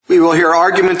We will hear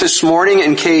argument this morning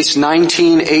in case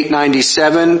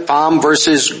 19-897, Pham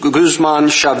versus Guzman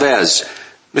Chavez.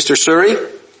 Mr. Suri?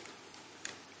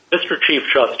 Mr. Chief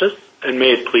Justice, and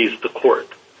may it please the Court,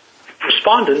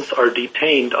 respondents are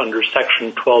detained under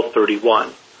Section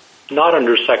 1231, not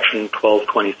under Section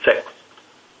 1226.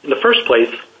 In the first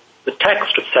place, the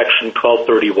text of Section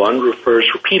 1231 refers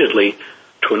repeatedly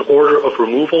to an order of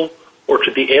removal or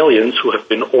to the aliens who have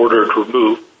been ordered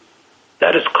removed.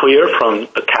 That is clear from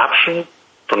the caption,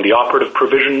 from the operative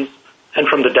provisions, and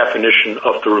from the definition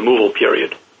of the removal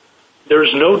period. There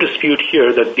is no dispute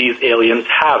here that these aliens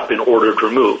have been ordered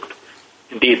removed.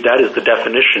 Indeed, that is the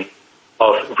definition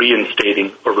of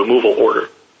reinstating a removal order.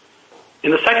 In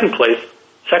the second place,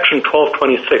 Section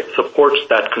 1226 supports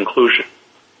that conclusion.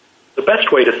 The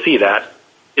best way to see that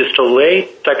is to lay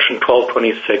Section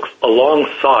 1226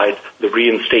 alongside the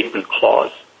reinstatement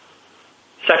clause.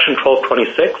 Section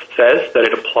 1226 says that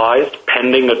it applies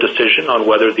pending a decision on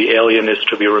whether the alien is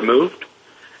to be removed,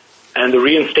 and the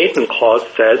reinstatement clause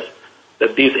says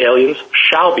that these aliens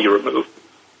shall be removed.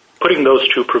 Putting those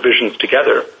two provisions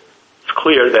together, it's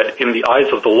clear that in the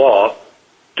eyes of the law,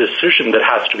 the decision that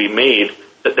has to be made,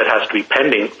 that has to be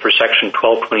pending for Section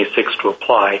 1226 to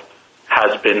apply,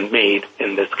 has been made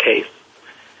in this case.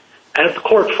 And if the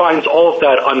Court finds all of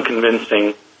that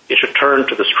unconvincing, it should turn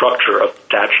to the structure of the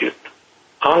statute.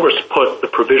 Congress put the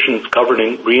provisions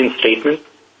governing reinstatement,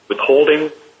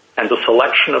 withholding, and the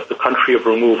selection of the country of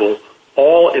removal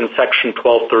all in Section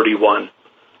 1231,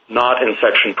 not in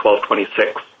Section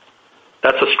 1226.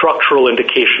 That's a structural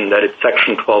indication that it's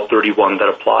Section 1231 that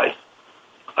applies.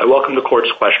 I welcome the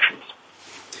Court's questions.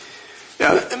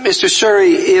 Mr.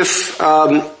 Suri, if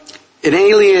an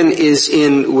alien is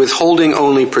in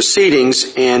withholding-only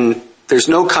proceedings and there's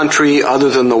no country other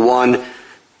than the one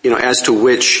as to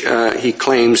which he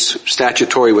claims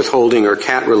statutory withholding or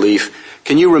cat relief,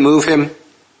 can you remove him?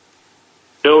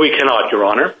 No, we cannot, Your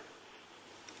Honor.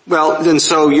 Well, then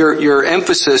so your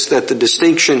emphasis that the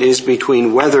distinction is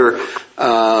between whether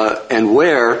and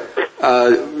where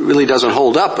really doesn't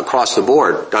hold up across the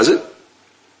board, does it?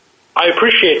 I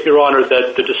appreciate, Your Honor,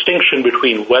 that the distinction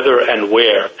between whether and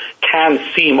where can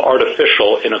seem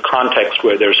artificial in a context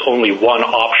where there's only one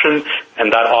option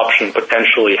and that option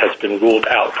potentially has been ruled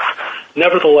out.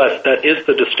 Nevertheless, that is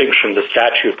the distinction the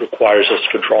statute requires us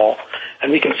to draw, and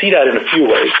we can see that in a few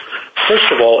ways. First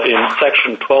of all, in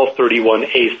Section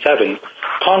 1231A7,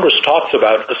 Congress talks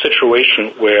about a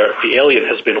situation where the alien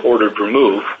has been ordered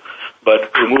removed,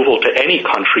 but removal to any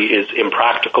country is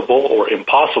impracticable or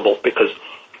impossible because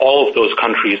all of those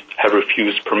countries have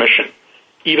refused permission.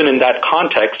 Even in that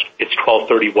context, it's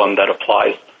 1231 that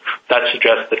applies. That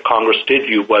suggests that Congress did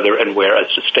view whether and where as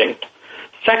distinct.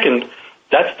 Second,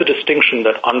 that's the distinction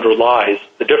that underlies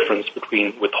the difference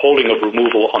between withholding of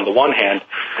removal on the one hand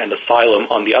and asylum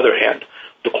on the other hand.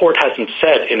 The Court hasn't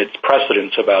said in its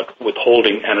precedents about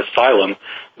withholding and asylum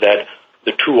that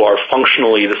the two are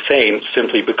functionally the same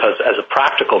simply because, as a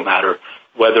practical matter,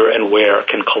 whether and where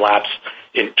can collapse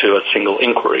into a single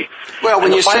inquiry. Well,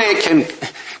 when you say it can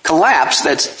collapse,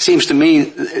 that seems to me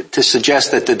to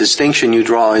suggest that the distinction you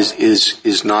draw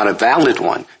is not a valid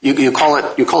one. You call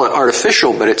it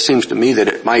artificial, but it seems to me that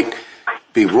it might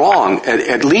be wrong,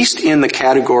 at least in the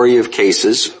category of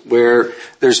cases where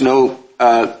there's no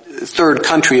third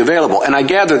country available. And I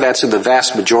gather that's in the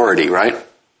vast majority, right?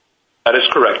 That is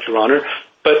correct, Your Honor.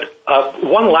 But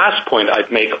one last point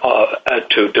I'd make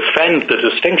to defend the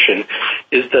distinction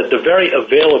is that the very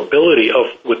availability of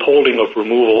withholding of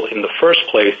removal in the first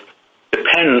place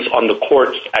depends on the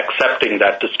courts accepting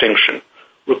that distinction.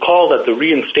 Recall that the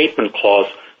reinstatement clause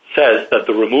says that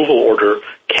the removal order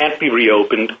can't be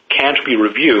reopened, can't be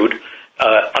reviewed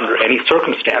under any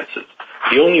circumstances.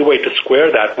 The only way to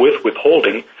square that with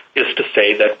withholding is to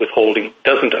say that withholding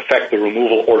doesn't affect the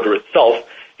removal order itself.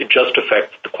 It just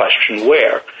affects the question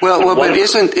where. Well, but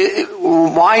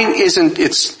why isn't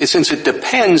it, since it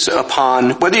depends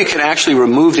upon, whether you can actually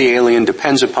remove the alien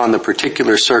depends upon the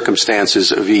particular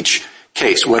circumstances of each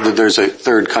case, whether there's a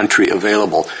third country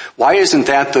available. Why isn't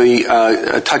that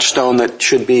a touchstone that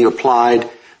should be applied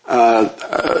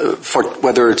for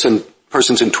whether it's in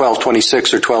persons in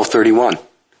 1226 or 1231?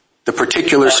 The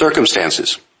particular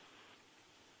circumstances.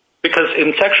 Because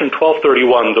in Section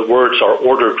 1231, the words are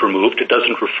ordered removed. It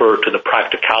doesn't refer to the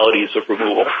practicalities of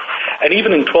removal. And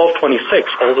even in 1226,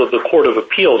 although the Court of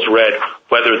Appeals read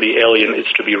whether the alien is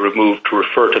to be removed to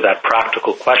refer to that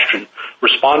practical question,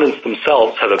 respondents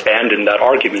themselves have abandoned that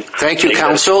argument. Thank you,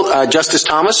 counsel. Justice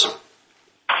Thomas?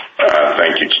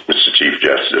 Thank you, Mr. Chief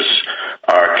Justice.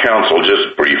 Counsel,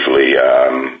 just briefly,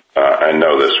 I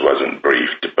know this wasn't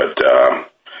briefed, but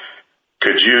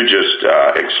Could you just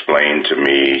explain to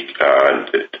me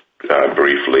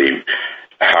briefly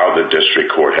how the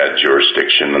district court had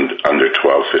jurisdiction under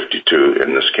 1252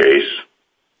 in this case?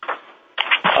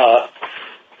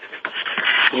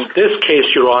 In this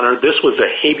case, Your Honor, this was a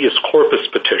habeas corpus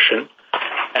petition,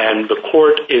 and the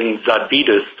court in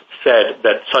Zadvidas said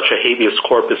that such a habeas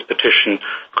corpus petition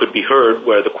could be heard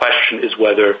where the question is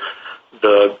whether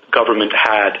the government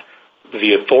had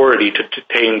the authority to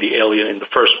detain the alien in the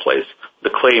first place. The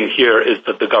claim here is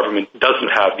that the government doesn't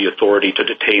have the authority to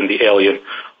detain the alien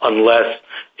unless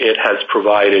it has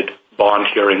provided bond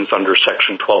hearings under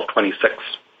Section 1226.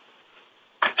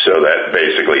 So that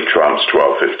basically trumps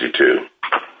 1252.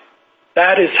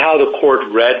 That is how the court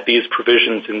read these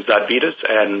provisions in Zadvidas,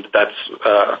 and that's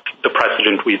the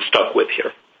precedent we've stuck with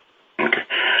here. Okay.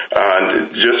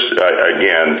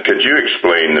 Again, could you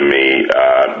explain to me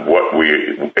what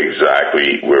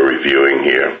we're reviewing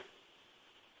here?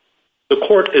 The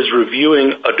court is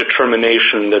reviewing a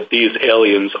determination that these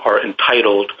aliens are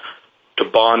entitled to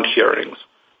bond hearings,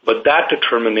 but that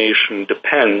determination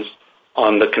depends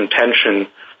on the contention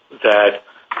that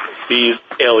these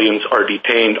aliens are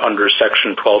detained under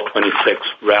Section 1226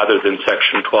 rather than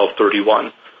Section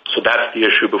 1231. So that's the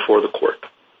issue before the court.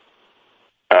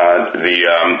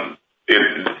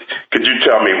 Could you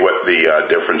tell me what the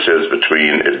difference is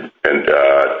between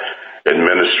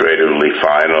administratively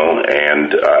final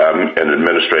and an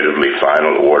administratively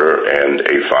final order and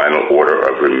a final order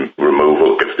of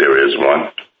removal, if there is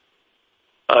one?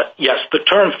 Yes, the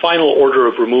term final order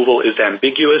of removal is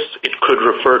ambiguous. It could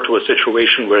refer to a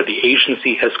situation where the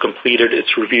agency has completed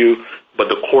its review, but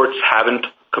the courts haven't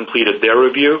completed their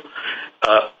review.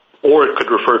 Or it could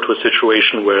refer to a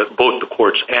situation where both the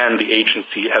courts and the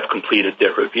agency have completed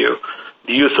their review.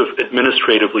 The use of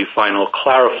administratively final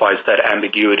clarifies that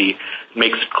ambiguity,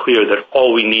 makes it clear that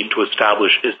all we need to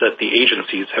establish is that the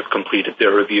agencies have completed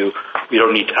their review. We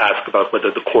don't need to ask about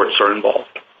whether the courts are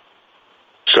involved.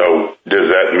 So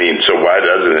why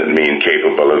doesn't it mean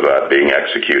capable of being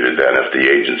executed then if the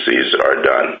agencies are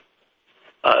done?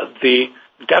 The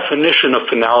definition of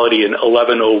finality in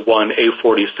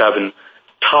 1101A47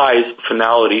 ties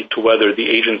finality to whether the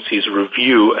agency's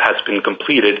review has been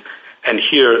completed, and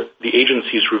here the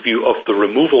agency's review of the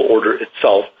removal order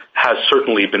itself has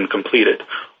certainly been completed.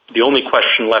 The only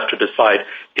question left to decide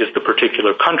is the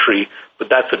particular country, but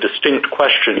that's a distinct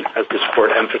question, as this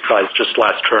court emphasized just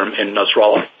last term in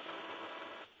Nasrallah.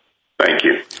 Thank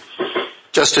you.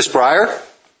 Justice Breyer?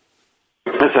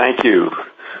 Thank you.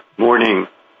 Morning.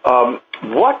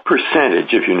 What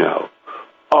percentage, if you know,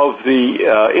 of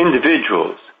the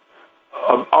individuals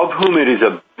of whom it is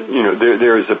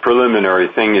there is a preliminary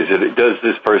thing, is that does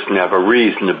this person have a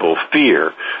reasonable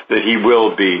fear that he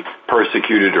will be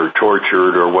persecuted or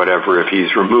tortured or whatever if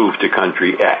he's removed to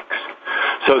country X?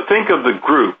 So think of the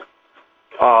group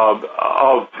of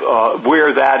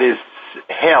where that is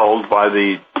held by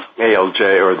the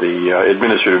ALJ or the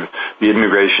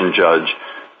immigration judge.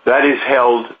 That is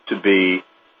held to be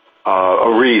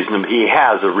he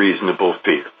has a reasonable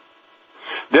fear.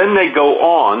 Then they go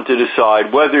on to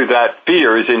decide whether that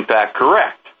fear is in fact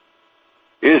correct.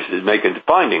 Make a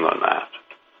finding on that.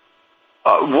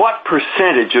 What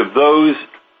percentage of those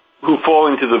who fall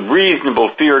into the reasonable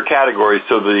fear category,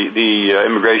 so the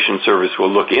Immigration Service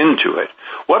will look into it,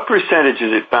 what percentage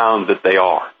is it found that they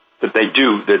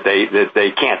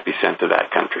can't be sent to that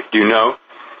country? Do you know?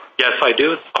 Yes, I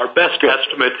do. Our best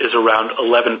estimate is around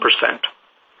 11%.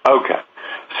 Okay.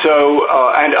 So,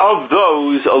 and of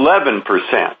those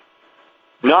 11%,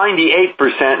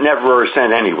 98% never are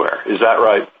sent anywhere. Is that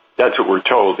right? That's what we're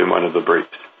told in one of the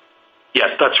briefs.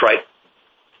 Yes, that's right.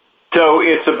 So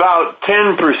it's about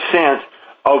 10%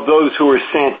 of those who are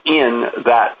sent in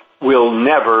that will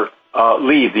never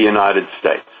leave the United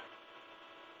States.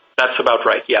 That's about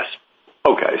right, yes.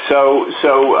 Okay, so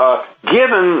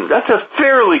given, that's a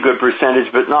fairly good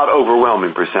percentage, but not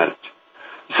overwhelming percentage.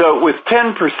 So with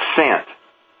 10%,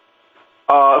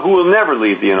 who will never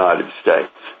leave the United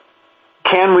States,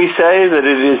 can we say that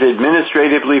it is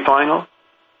administratively final?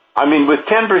 I mean, with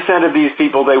 10% of these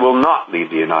people, they will not leave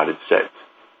the United States.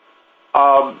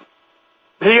 So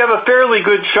you have a fairly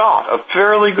good shot.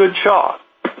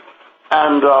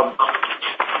 And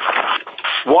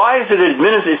why is it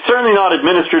it's certainly not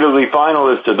administratively final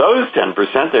as to those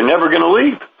 10%. They're never going to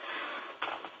leave.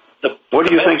 What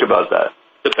do you think about that?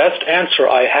 The best answer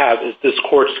I have is this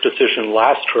court's decision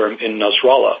last term in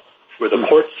Nasrallah, where the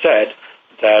court said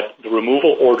that the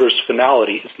removal order's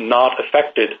finality is not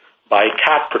affected by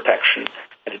cat protection.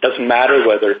 And it doesn't matter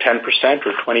whether 10%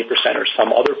 or 20% or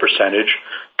some other percentage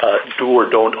do or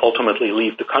don't ultimately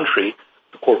leave the country.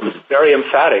 The court was very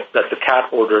emphatic that the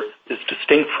CAT order is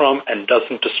distinct from and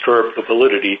doesn't disturb the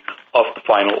validity of the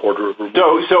final order of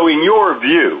removal. So in your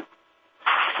view,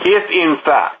 if in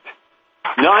fact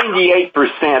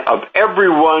 98% of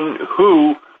everyone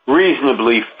who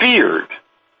reasonably feared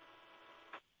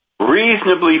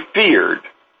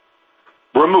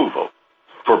removal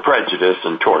for prejudice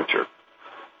and torture,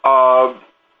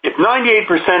 if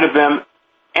 98% of them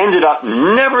ended up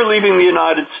never leaving the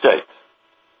United States,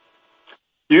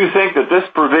 you think that this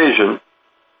provision,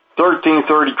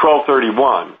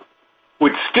 1231,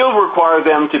 would still require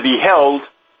them to be held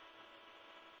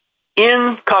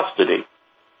in custody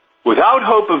without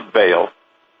hope of bail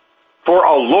for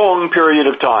a long period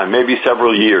of time, maybe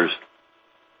several years?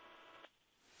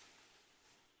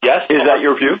 Yes. Is that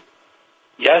your view?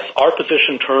 Yes, our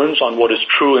position turns on what is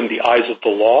true in the eyes of the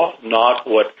law, not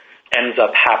what ends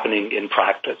up happening in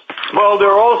practice. Well,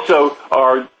 there also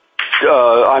are,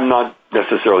 I'm not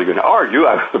necessarily going to argue,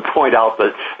 I have to point out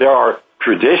that there are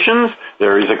traditions,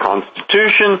 there is a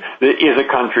constitution, there is a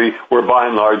country where by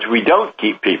and large we don't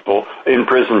keep people in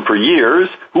prison for years,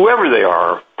 whoever they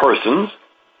are, persons,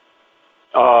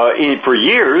 for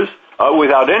years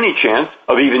without any chance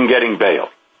of even getting bail.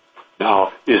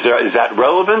 Now, is that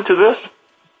relevant to this?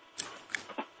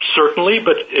 Certainly,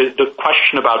 but the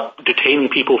question about detaining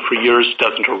people for years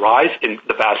doesn't arise in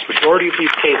the vast majority of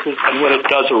these cases, and when it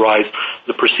does arise,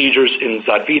 the procedures in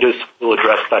Zadvitas will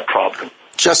address that problem.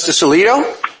 Justice Alito?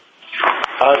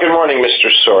 Good morning, Mr.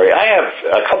 Sori. I have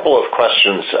a couple of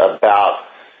questions about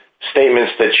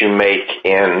statements that you make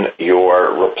in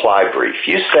your reply brief.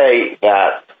 You say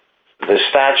that the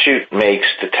statute makes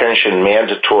detention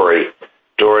mandatory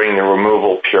during the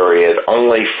removal period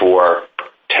only for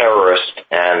terrorist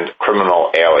and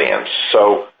criminal aliens.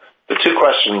 So the two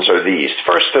questions are these.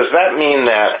 First, does that mean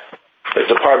that the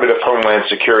Department of Homeland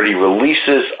Security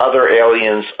releases other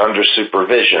aliens under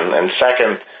supervision? And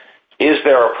second, is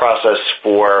there a process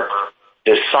for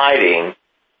deciding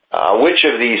which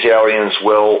of these aliens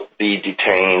will be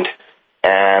detained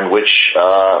and which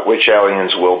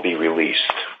aliens will be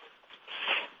released?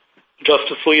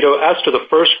 Justice Alito, as to the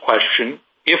first question,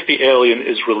 if the alien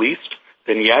is released,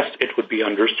 then yes, it would be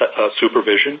under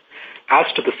supervision. As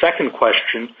to the second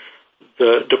question,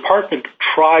 the department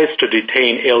tries to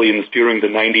detain aliens during the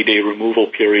 90-day removal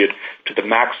period to the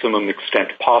maximum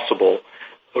extent possible.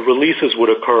 Releases would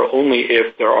occur only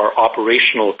if there are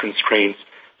operational constraints,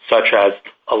 such as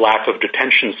a lack of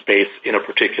detention space in a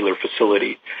particular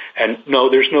facility. And no,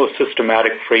 there's no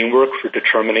systematic framework for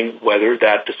determining whether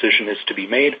that decision is to be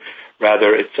made.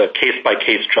 Rather, it's a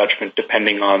case-by-case judgment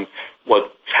depending on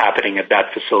what's happening at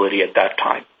that facility at that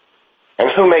time.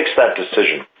 And who makes that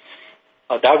decision?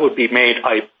 That would be made,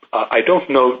 I don't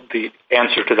know the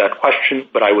answer to that question,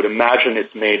 but I would imagine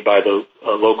it's made by the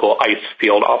local ICE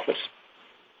field office.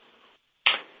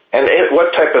 And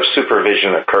what type of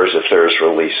supervision occurs if there is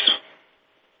release?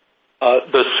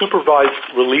 The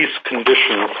supervised release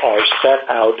conditions are set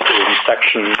out in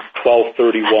Section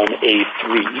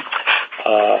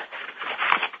 1231A3.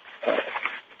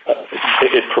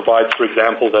 It provides, for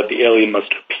example, that the alien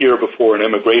must appear before an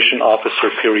immigration officer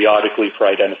periodically for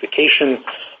identification,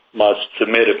 must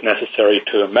submit, if necessary,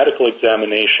 to a medical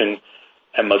examination,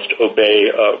 and must obey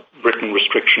written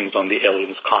restrictions on the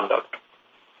alien's conduct.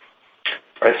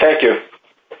 All right, thank you.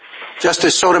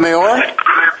 Justice Sotomayor?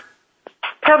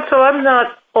 Counsel, I'm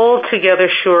not altogether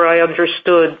sure I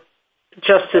understood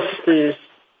Justice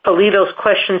Alito's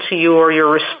question to you or your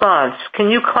response.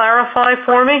 Can you clarify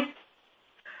for me?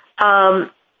 How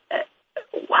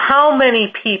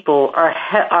many people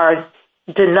are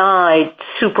denied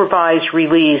supervised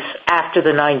release after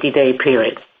the 90-day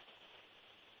period?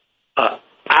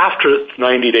 After the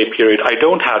 90-day period, I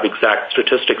don't have exact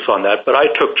statistics on that, but I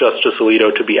took Justice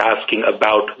Alito to be asking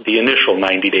about the initial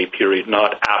 90-day period,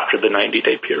 not after the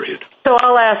 90-day period. So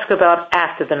I'll ask about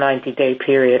after the 90-day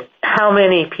period. How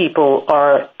many people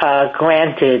are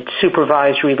granted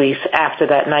supervised release after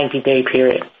that 90-day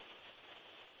period?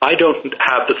 I don't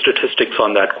have the statistics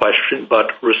on that question,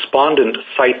 but respondent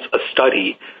cites a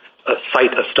study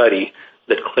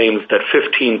that claims that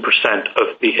 15%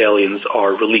 of the aliens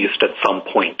are released at some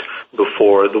point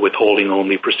before the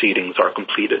withholding-only proceedings are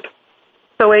completed.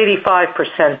 So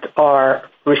 85% are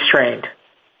restrained?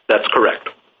 That's correct.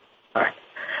 All right.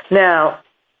 Now,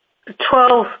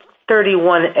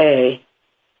 1231A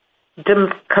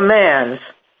commands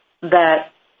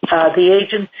that the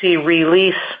agency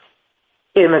release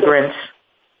immigrants,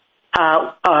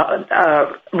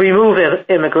 remove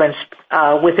immigrants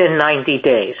within 90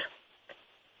 days.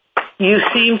 You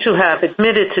seem to have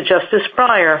admitted to Justice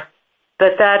Breyer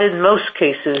that in most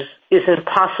cases is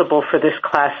impossible for this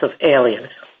class of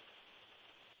aliens.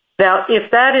 Now,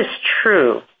 if that is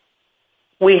true,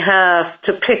 we have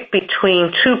to pick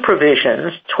between two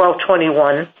provisions,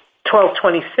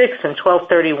 1226 and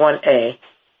 1231A,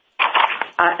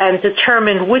 and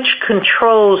determine which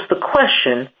controls the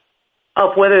question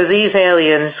of whether these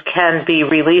aliens can be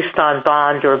released on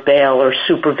bond or bail or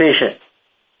supervision.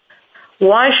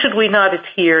 Why should we not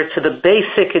adhere to the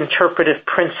basic interpretive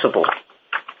principle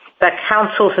that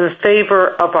counsels in favor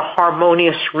of a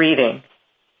harmonious reading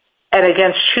and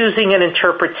against choosing an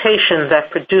interpretation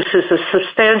that produces a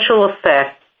substantial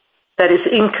effect that is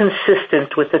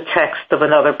inconsistent with the text of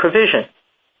another provision?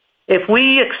 If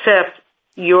we accept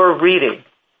your reading,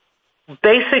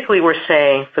 basically we're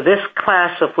saying for this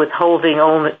class of withholding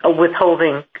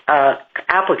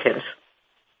applicants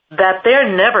that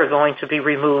they're never going to be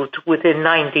removed within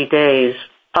 90 days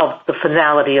of the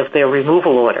finality of their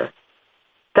removal order.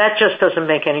 That just doesn't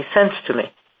make any sense to me.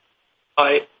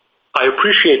 I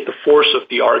appreciate the force of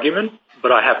the argument,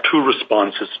 but I have two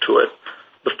responses to it.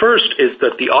 The first is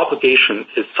that the obligation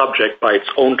is subject by its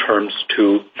own terms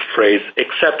to the phrase,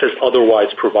 except as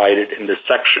otherwise provided in this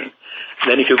section.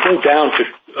 And then if you go down to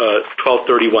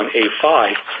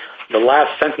 1231A5, the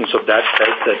last sentence of that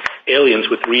says that aliens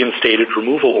with reinstated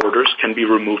removal orders can be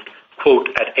removed, quote,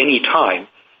 at any time.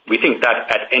 We think that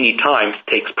at any time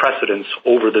takes precedence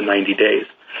over the 90 days.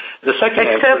 The second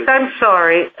Except, I'm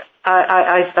sorry,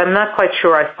 I'm not quite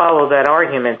sure I follow that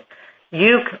argument.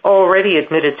 You already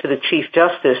admitted to the Chief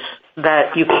Justice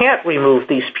that you can't remove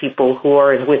these people who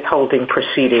are in withholding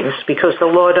proceedings because the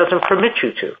law doesn't permit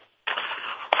you to.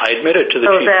 I admitted to the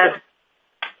Chief Justice.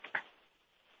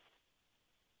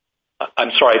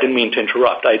 I'm sorry, I didn't mean to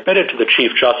interrupt. I admitted to the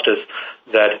Chief Justice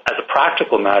that as a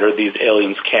practical matter, these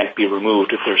aliens can't be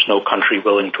removed if there's no country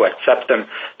willing to accept them.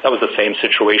 That was the same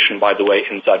situation, by the way,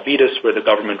 in Zadvidis, where the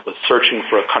government was searching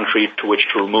for a country to which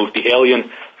to remove the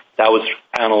alien. That was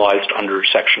analyzed under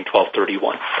Section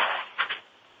 1231.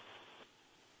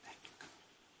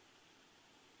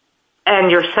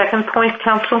 And your second point,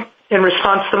 counsel, in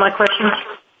response to my question?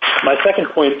 My second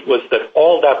point was that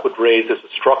all that would raise is a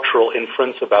structural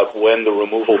inference about when the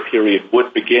removal period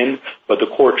would begin, but the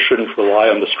court shouldn't rely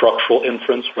on the structural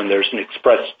inference when there's an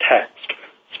express text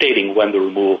stating when the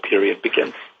removal period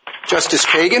begins. Justice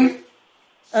Kagan?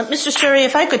 Mr. Suri,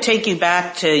 if I could take you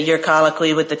back to your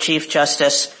colloquy with the Chief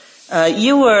Justice.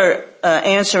 You were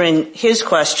answering his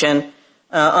question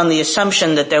on the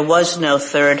assumption that there was no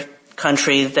third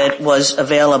country that was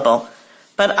available.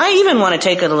 But I even want to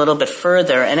take it a little bit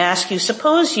further and ask you,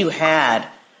 suppose you had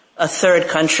a third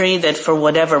country that for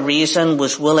whatever reason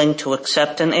was willing to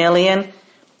accept an alien.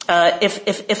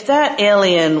 If that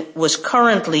alien was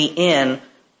currently in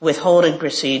withholding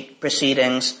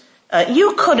proceedings,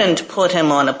 you couldn't put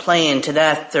him on a plane to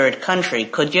that third country,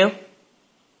 could you?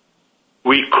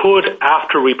 We could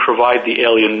after we provide the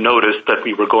alien notice that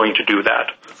we were going to do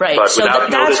that. Right, but so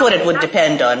that's what it would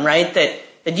depend on, right?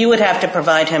 That you would have to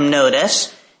provide him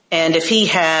notice, and if he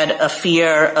had a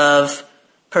fear of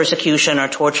persecution or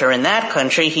torture in that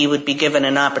country, he would be given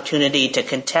an opportunity to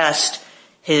contest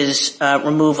his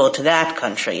removal to that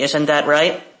country. Isn't that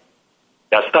right?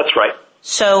 Yes, that's right.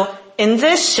 So in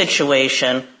this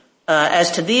situation,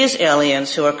 as to these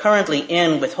aliens who are currently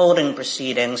in withholding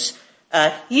proceedings,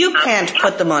 you can't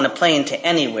put them on a plane to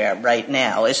anywhere right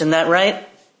now. Isn't that right?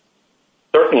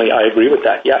 Certainly, I agree with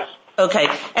that, yes. Okay,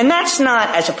 and that's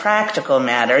not as a practical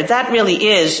matter. That really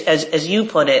is, as you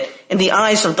put it, in the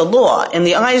eyes of the law. In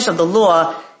the eyes of the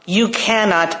law, you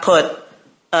cannot put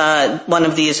one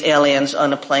of these aliens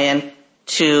on a plane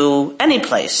to any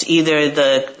place, either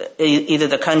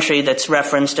the country that's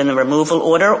referenced in the removal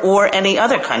order or any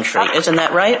other country. Isn't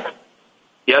that right?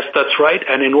 Yes, that's right.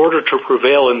 And in order to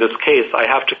prevail in this case, I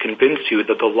have to convince you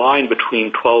that the line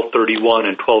between 1231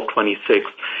 and 1226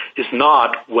 is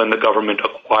not when the government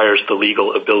acquires the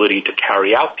legal ability to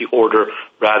carry out the order.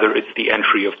 Rather, it's the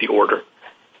entry of the order.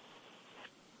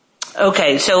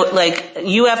 Okay, so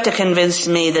you have to convince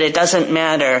me that it doesn't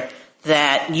matter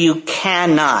that you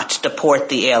cannot deport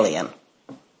the alien.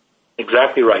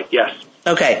 Exactly right, yes.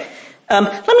 Okay.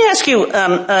 Let me ask you,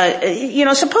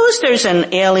 suppose there's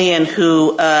an alien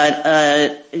who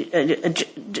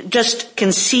just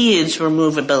concedes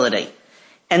removability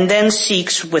and then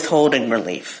seeks withholding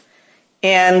relief.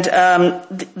 And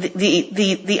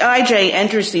the IJ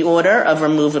enters the order of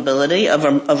removability,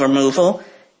 of removal,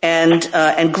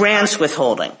 and grants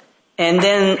withholding. And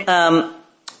then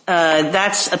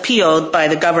that's appealed by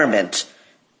the government.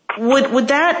 Would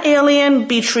that alien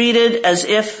be treated as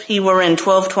if he were in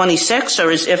 1226 or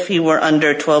as if he were under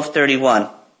 1231?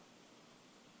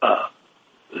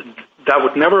 That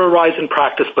would never arise in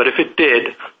practice, but if it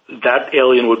did, that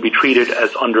alien would be treated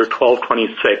as under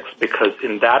 1226 because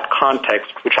in that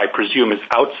context, which I presume is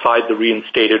outside the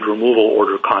reinstated removal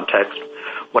order context,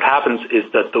 what happens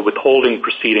is that the withholding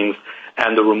proceedings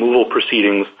and the removal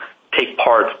proceedings take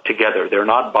part together. They're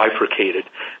not bifurcated.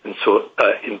 And so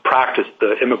in practice,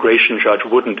 the immigration judge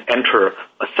wouldn't enter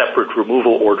a separate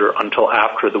removal order until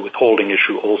after the withholding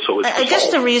issue also is resolved. I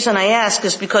guess the reason I ask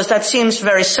is because that seems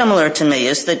very similar to me,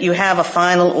 is that you have a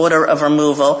final order of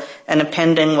removal and a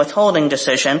pending withholding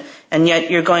decision, and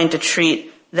yet you're going to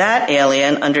treat that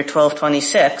alien under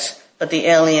 1226, but the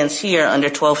aliens here under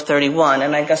 1231.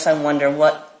 And I guess I wonder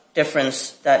what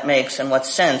difference that makes and what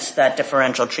sense that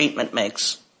differential treatment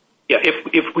makes. Yeah,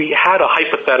 if we had a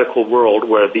hypothetical world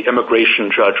where the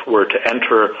immigration judge were to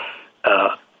enter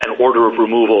an order of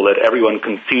removal that everyone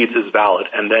concedes is valid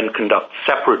and then conduct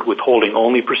separate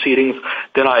withholding-only proceedings,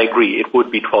 then I agree, it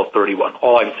would be 1231.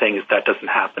 All I'm saying is that doesn't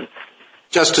happen.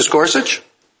 Justice Gorsuch?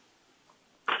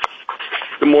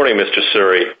 Good morning, Mr.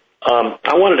 Suri.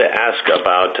 I wanted to ask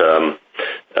about a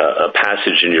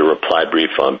passage in your reply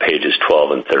brief on pages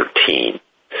 12 and 13.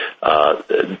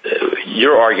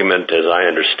 Your argument, as I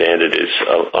understand it, is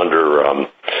under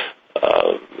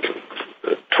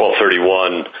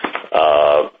 1231,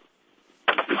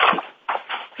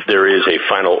 there is a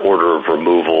final order of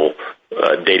removal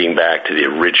dating back to the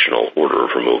original order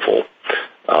of removal.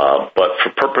 But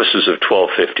for purposes of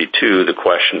 1252, the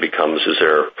question becomes, is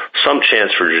there some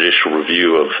chance for judicial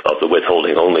review of the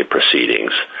withholding-only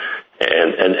proceedings?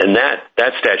 And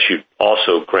that statute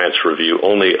also grants review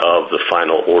only of the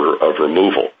final order of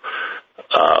removal.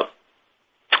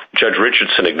 Judge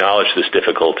Richardson acknowledged this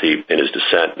difficulty in his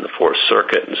dissent in the Fourth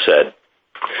Circuit and said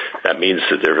that means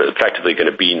that there's effectively going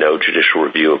to be no judicial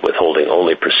review of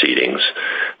withholding-only proceedings.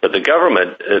 But the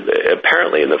government,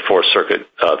 apparently in the Fourth Circuit,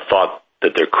 thought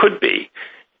that there could be.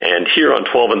 And here on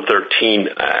 12 and 13,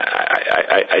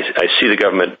 I see the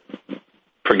government,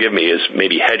 forgive me, is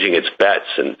maybe hedging its bets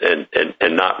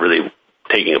and not really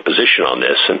taking a position on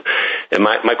this. And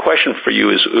my question for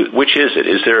you is, which is it?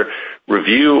 Is there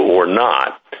review or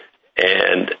not?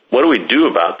 And what do we do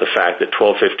about the fact that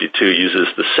 1252 uses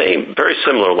the same, very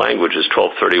similar language as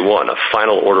 1231, a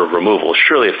final order of removal?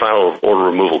 Surely a final order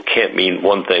of removal can't mean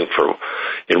one thing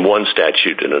in one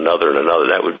statute and another in another.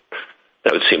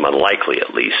 That would seem unlikely,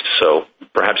 at least. So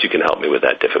perhaps you can help me with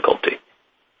that difficulty.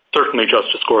 Certainly,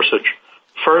 Justice Gorsuch.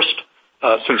 First,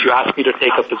 since you asked me to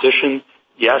take a position,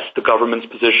 yes, the government's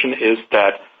position is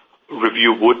that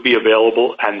review would be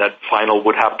available and that final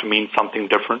would have to mean something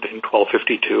different in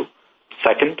 1252.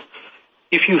 Second,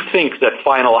 if you think that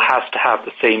final has to have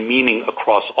the same meaning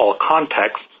across all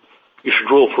contexts, you should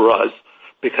rule for us,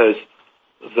 because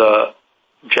the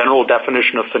general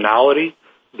definition of finality,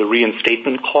 the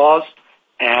reinstatement clause,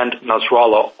 and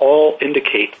Nasrallah all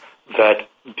indicate that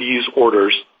these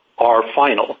orders are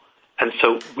final. And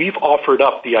so we've offered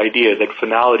up the idea that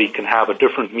finality can have a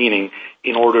different meaning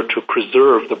in order to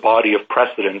preserve the body of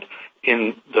precedent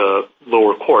in the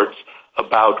lower courts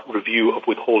about review of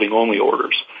withholding-only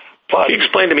orders. But can you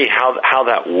explain to me how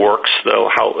that works,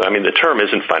 though? The term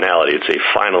isn't finality. It's a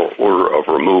final order of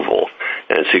removal,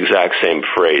 and it's the exact same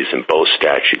phrase in both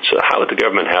statutes. So how would the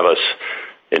government have us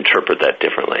interpret that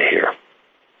differently here?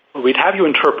 We'd have you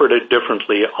interpret it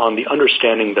differently on the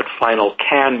understanding that final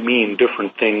can mean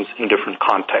different things in different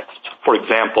contexts. For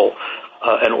example,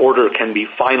 an order can be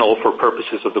final for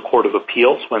purposes of the Court of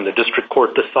Appeals when the district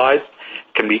court decides,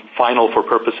 can be final for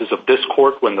purposes of this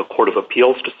court when the Court of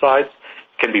Appeals decides,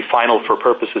 can be final for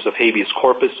purposes of habeas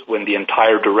corpus when the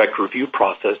entire direct review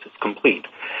process is complete.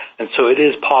 And so it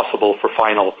is possible for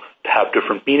final to have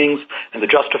different meanings, and the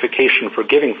justification for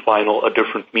giving final a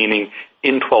different meaning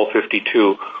in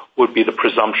 1252 would be the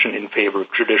presumption in favor of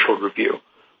judicial review.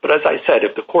 But as I said,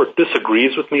 if the court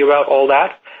disagrees with me about all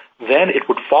that, then it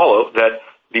would follow that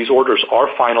these orders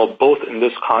are final both in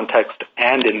this context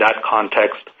and in that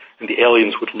context, and the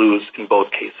aliens would lose in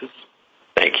both cases.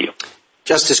 Thank you.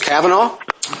 Justice Kavanaugh?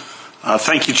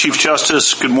 Thank you, Chief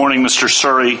Justice. Good morning, Mr.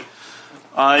 Suri.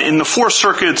 In the Fourth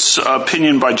Circuit's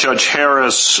opinion by Judge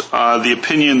Harris, the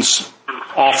opinions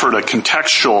offered a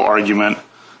contextual argument,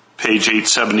 page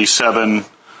 877,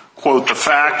 quote, the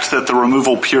fact that the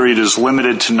removal period is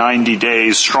limited to 90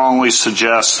 days strongly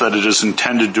suggests that it is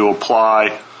intended to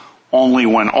apply only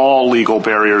when all legal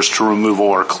barriers to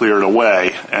removal are cleared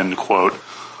away, end quote.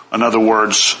 In other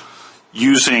words,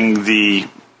 using the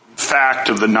fact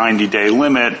of the 90-day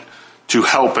limit to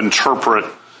help interpret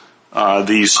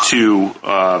these two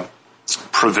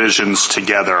provisions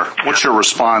together. What's your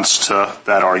response to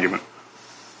that argument?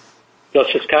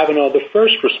 Justice Kavanaugh, the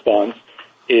first response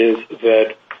is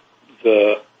that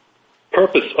the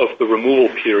purpose of the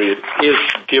removal period is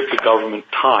to give the government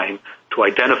time to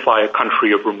identify a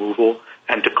country of removal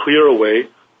and to clear away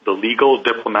the legal,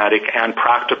 diplomatic, and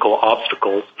practical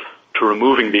obstacles to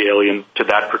removing the alien to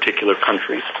that particular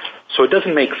country. So it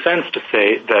doesn't make sense to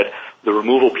say that the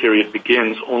removal period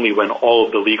begins only when all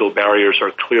of the legal barriers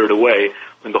are cleared away,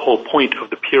 when the whole point of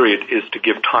the period is to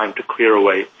give time to clear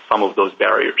away some of those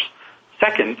barriers.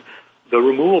 Second, the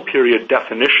removal period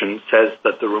definition says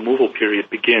that the removal period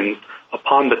begins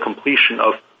upon the completion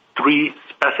of 3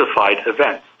 specified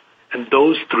events. And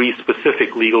those 3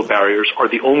 specific legal barriers are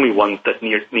the only ones that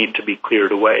need to be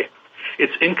cleared away.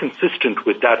 It's inconsistent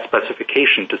with that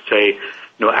specification to say,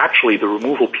 no, actually the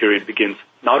removal period begins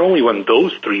not only when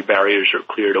those 3 barriers are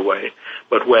cleared away,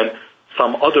 but when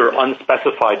some other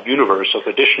unspecified universe of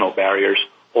additional barriers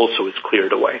also is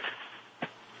cleared away.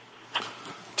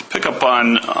 To pick up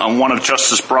on one of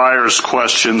Justice Breyer's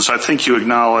questions, I think you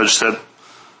acknowledge that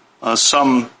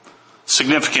some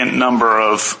significant number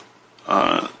of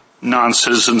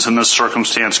non-citizens in this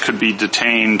circumstance could be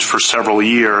detained for several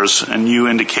years, and you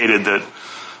indicated that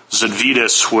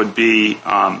Zedvitas would be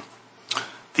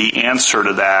the answer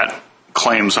to that,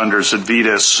 claims under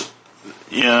Zedvitas.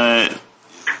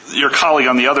 Your colleague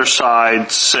on the other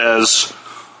side says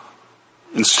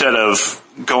instead of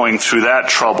going through that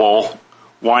trouble,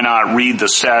 why not read the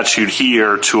statute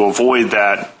here to avoid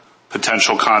that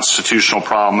potential constitutional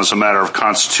problem as a matter of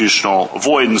constitutional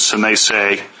avoidance? And they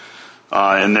say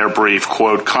in their brief,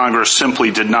 quote, Congress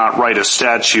simply did not write a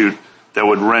statute that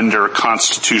would render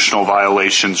constitutional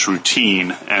violations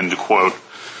routine, end quote.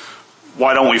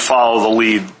 Why don't we follow the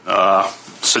lead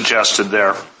suggested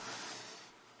there?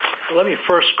 Let me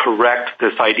first correct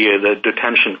this idea that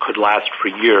detention could last for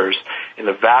years. In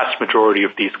the vast majority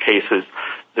of these cases,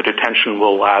 the detention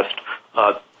will last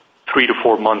 3 to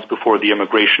 4 months before the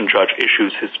immigration judge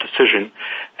issues his decision,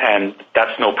 and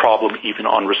that's no problem even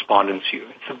on respondent's view.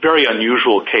 It's a very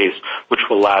unusual case which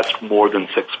will last more than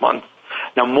 6 months.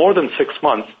 Now, more than 6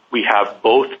 months, we have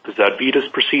both the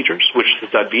Zedvitas procedures, which the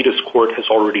Zedvitas court has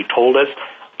already told us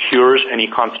cures any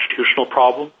constitutional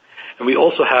problem, and we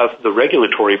also have the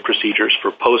regulatory procedures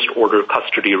for post-order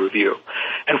custody review.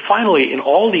 And finally, in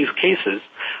all these cases,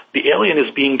 the alien is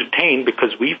being detained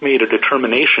because we've made a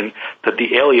determination that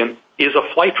the alien is a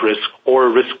flight risk or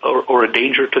a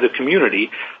danger to the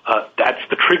community. That's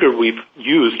the trigger we've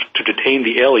used to detain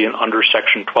the alien under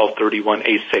Section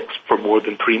 1231A6 for more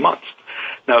than 3 months.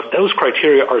 Now, if those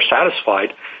criteria are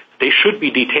satisfied, they should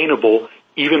be detainable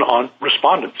even on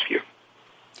respondent's view.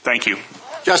 Thank you.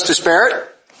 Justice Barrett?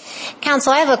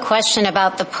 Counsel, I have a question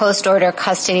about the post-order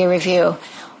custody review.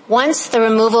 Once the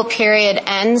removal period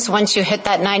ends, once you hit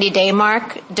that 90-day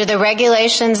mark, do the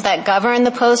regulations that govern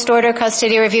the post-order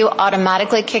custody review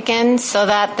automatically kick in so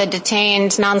that the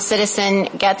detained non-citizen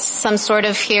gets some sort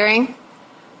of hearing?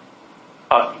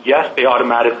 Yes, they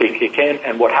automatically kick in,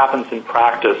 and what happens in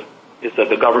practice is that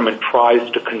the government tries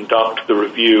to conduct the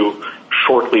review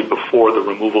shortly before the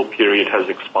removal period has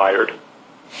expired.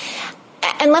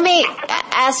 And let me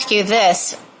ask you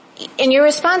this. In your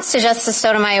response to Justice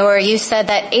Sotomayor, you said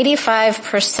that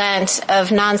 85%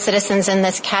 of non-citizens in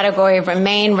this category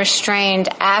remain restrained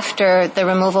after the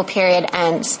removal period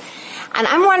ends. And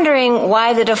I'm wondering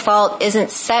why the default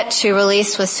isn't set to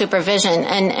release with supervision.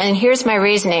 And here's my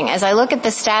reasoning. As I look at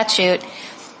the statute,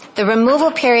 the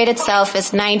removal period itself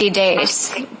is 90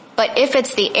 days. But if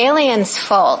it's the alien's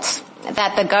fault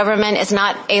that the government is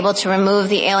not able to remove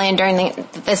the alien during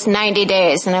this 90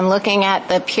 days, and I'm looking at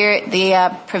the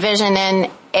provision in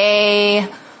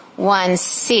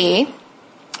A1C,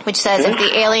 which says if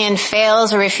the alien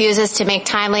fails or refuses to make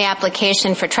timely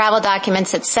application for travel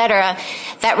documents, etc.,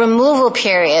 that removal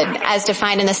period, as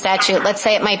defined in the statute, let's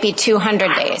say it might be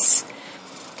 200 days.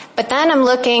 But then I'm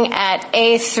looking at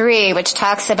A3, which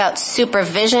talks about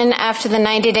supervision after the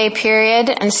 90-day period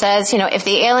and says, if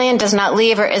the alien does not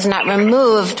leave or is not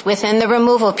removed within the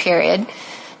removal period,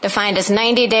 defined as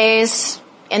 90 days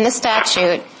in the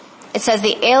statute, it says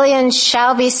the alien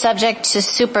shall be subject to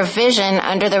supervision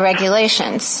under the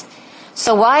regulations.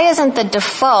 So why isn't the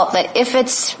default that if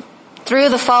it's through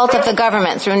the fault of the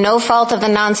government, through no fault of the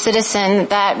non-citizen,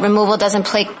 that removal doesn't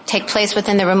take place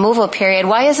within the removal period,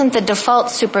 why isn't the default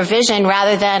supervision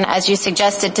rather than, as you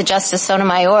suggested to Justice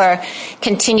Sotomayor,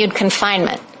 continued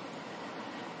confinement?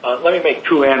 Let me make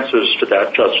 2 answers to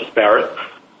that, Justice Barrett.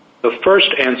 The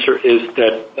first answer is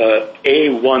that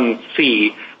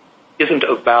A1C isn't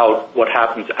about what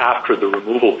happens after the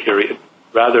removal period.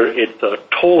 Rather, it's a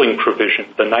tolling provision.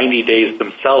 The 90 days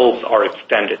themselves are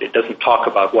extended. It doesn't talk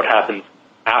about what happens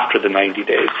after the 90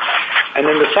 days. And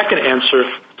then the second answer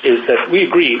is that we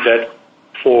agree that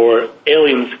for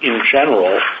aliens in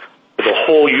general, for the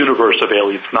whole universe of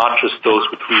aliens, not just those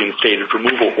with reinstated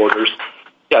removal orders,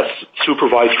 yes,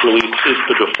 supervised release is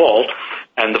the default,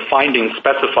 and the findings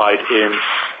specified in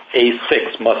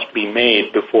A6 must be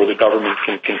made before the government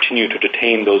can continue to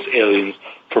detain those aliens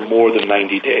for more than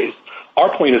 90 days.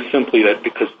 Our point is simply that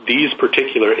because these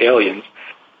particular aliens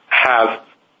have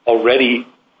already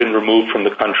been removed from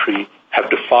the country, have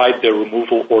defied their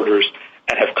removal orders,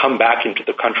 and have come back into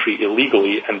the country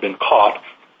illegally and been caught,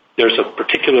 there's a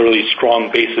particularly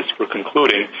strong basis for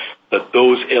concluding that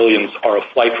those aliens are a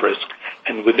flight risk.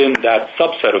 And within that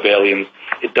subset of aliens,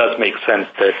 it does make sense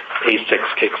that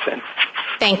A6 kicks in.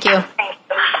 Thank you.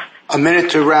 A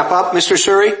minute to wrap up, Mr.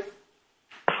 Suri.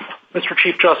 Mr.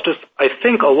 Chief Justice, I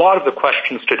think a lot of the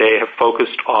questions today have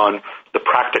focused on the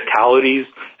practicalities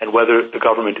and whether the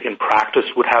government in practice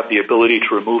would have the ability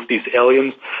to remove these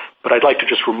aliens. But I'd like to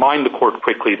just remind the court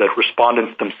quickly that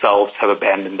respondents themselves have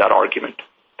abandoned that argument.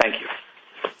 Thank you.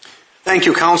 Thank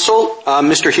you, counsel.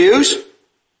 Mr. Hughes?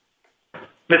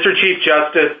 Mr. Chief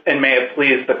Justice, and may it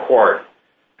please the court,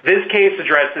 this case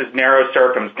addresses narrow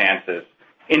circumstances.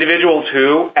 Individuals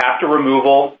who, after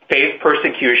removal, face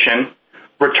persecution,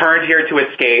 returned here to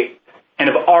escape, and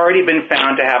have already been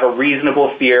found to have a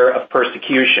reasonable fear of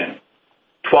persecution.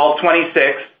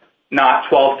 1226,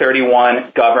 not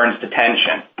 1231, governs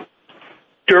detention.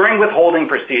 During withholding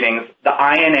proceedings, the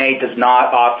INA does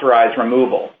not authorize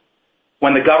removal.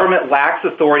 When the government lacks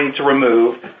authority to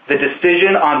remove, the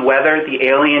decision on whether the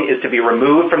alien is to be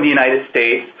removed from the United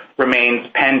States remains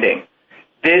pending.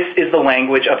 This is the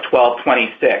language of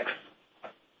 1226.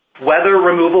 Whether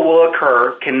removal will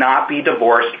occur cannot be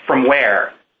divorced from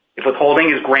where. If withholding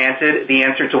is granted, the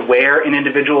answer to where an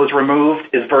individual is removed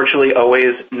is virtually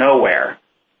always nowhere.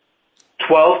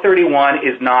 1231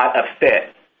 is not a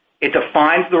fit. It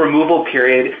defines the removal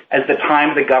period as the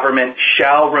time the government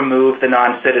shall remove the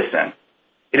non-citizen.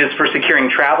 It is for securing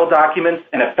travel documents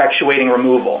and effectuating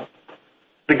removal.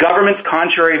 The government's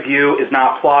contrary view is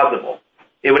not plausible.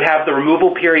 It would have the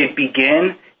removal period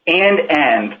begin and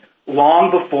end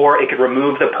long before it could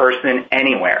remove the person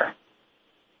anywhere.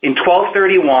 In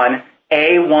 1231,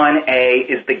 A1A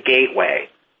is the gateway.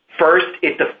 First,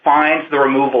 it defines the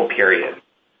removal period.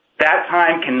 That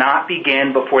time cannot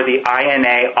begin before the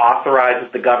INA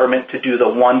authorizes the government to do the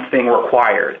one thing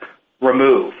required,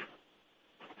 remove.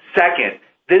 Second,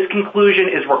 this conclusion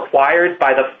is required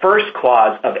by the first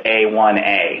clause of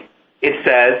A1A. It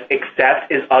says,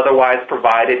 except is otherwise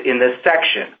provided in this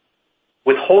section.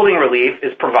 Withholding relief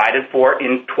is provided for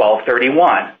in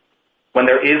 1231. When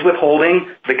there is withholding,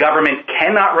 the government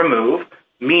cannot remove,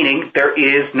 meaning there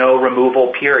is no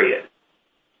removal period.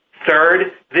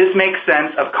 Third, this makes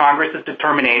sense of Congress's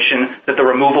determination that the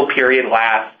removal period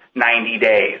lasts 90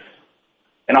 days.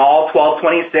 And all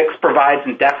 1226 provides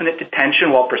indefinite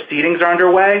detention while proceedings are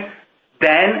underway.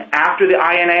 Then, after the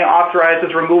INA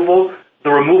authorizes removal,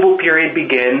 the removal period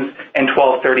begins and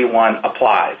 1231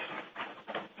 applies.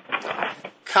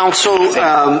 Counsel,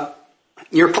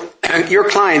 your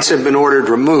clients have been ordered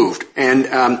removed,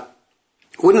 and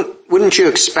wouldn't you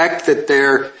expect that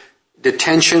their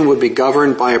detention would be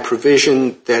governed by a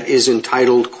provision that is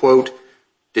entitled, quote,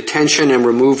 detention and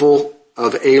removal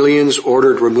of aliens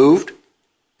ordered removed?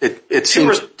 It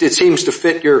seems to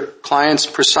fit your clients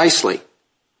precisely.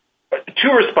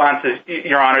 Two responses,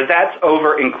 Your Honor. That's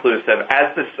over-inclusive.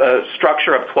 As the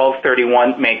structure of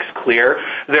 1231 makes clear,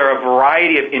 there are a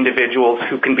variety of individuals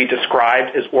who can be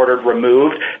described as ordered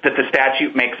removed that the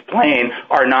statute makes plain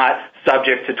are not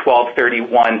subject to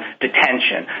 1231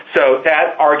 detention. So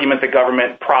that argument the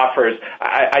government proffers,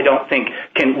 I don't think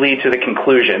can lead to the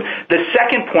conclusion. The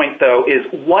second point, though, is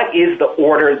what is the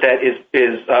order that is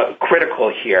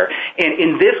critical here? And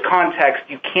in this context,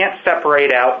 you can't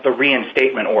separate out the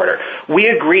reinstatement order. We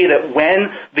agree that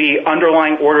when the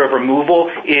underlying order of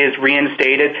removal is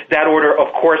reinstated, that order,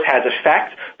 of course, has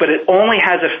effect, but it only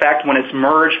has effect when it's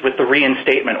merged with the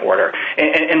reinstatement order.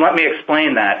 And let me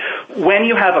explain that. When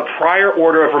you have a prior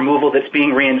order of removal that's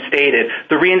being reinstated,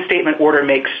 the reinstatement order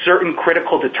makes certain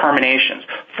critical determinations.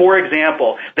 For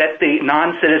example, that the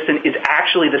non-citizen is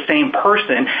actually the same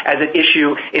person as at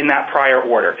issue in that prior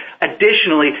order.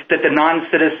 Additionally, that the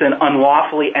non-citizen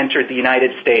unlawfully entered the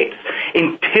United States.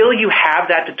 Until you have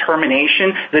that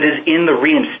determination that is in the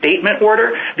reinstatement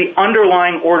order, the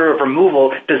underlying order of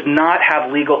removal does not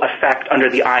have legal effect under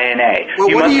the INA.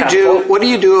 Well, what do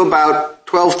you do about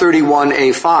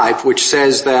 1231A5, which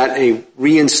says that a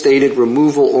reinstated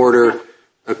removal order,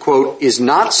 quote, is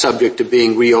not subject to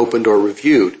being reopened or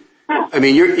reviewed? I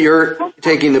mean, you're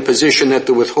taking the position that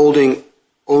the withholding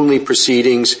only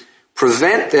proceedings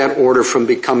prevent that order from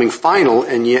becoming final,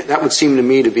 and yet that would seem to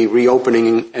me to be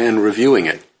reopening and reviewing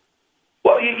it.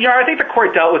 Well, I think the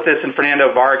court dealt with this in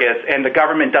Fernando Vargas, and the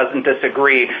government doesn't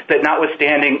disagree that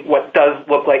notwithstanding what does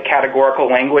look like categorical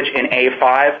language in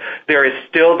A5, there is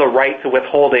still the right to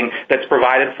withholding that's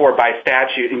provided for by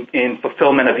statute in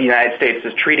fulfillment of the United States'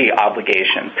 treaty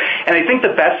obligations. And I think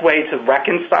the best way to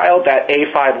reconcile that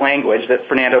A5 language that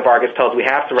Fernando Vargas tells we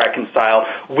have to reconcile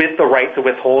with the right to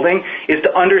withholding is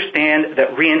to understand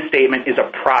that reinstatement is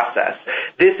a process.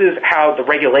 This is how the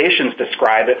regulations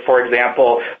describe it. For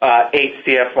example, 8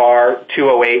 CFR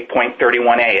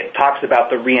 208.31a. It talks about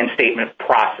the reinstatement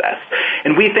process.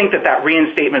 And we think that that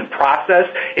reinstatement process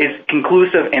is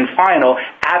conclusive and final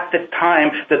at the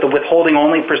time that the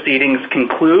withholding-only proceedings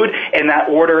conclude and that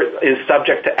order is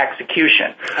subject to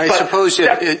execution. I suppose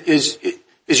is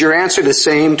your answer the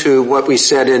same to what we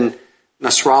said in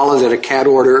Nasrallah, that a CAT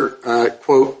order,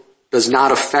 quote, does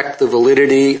not affect the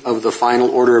validity of the final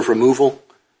order of removal?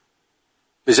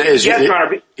 Yes, Your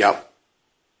Honor. Yeah.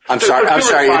 I'm sorry.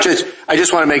 I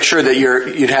just want to make sure that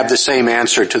you'd have the same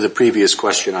answer to the previous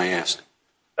question I asked.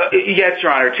 Yes,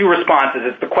 Your Honor. Two responses.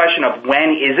 It's the question of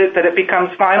when is it that it becomes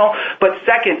final. But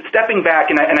second, stepping back,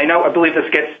 and I believe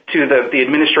this gets to the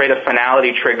administrative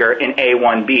finality trigger in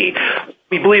A1B.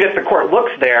 We believe if the court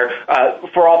looks there,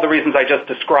 for all the reasons I just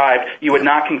described, you would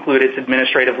not conclude it's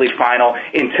administratively final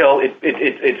until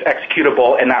it's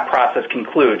executable and that process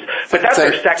concludes. But that's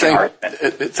our second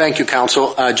argument. Thank you,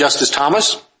 counsel. Justice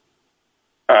Thomas?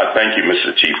 Thank you,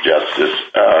 Mr. Chief Justice.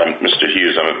 Mr.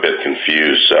 Hughes, I'm a bit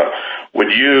confused.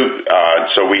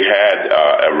 So we had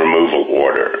a removal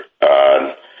order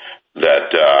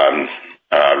that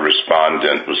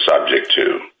respondent was subject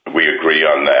to. We agree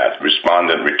on that.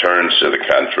 Respondent returns to the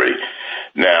country.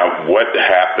 Now, what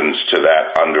happens to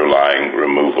that underlying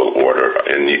removal order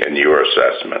in your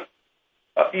assessment?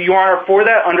 Your Honor, for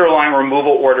that underlying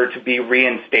removal order to be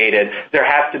reinstated, there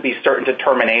has to be certain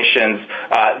determinations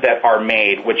that are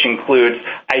made, which includes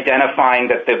identifying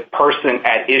that the person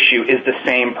at issue is the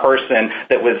same person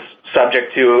that was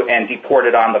subject to and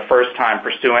deported on the first time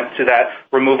pursuant to that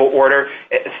removal order.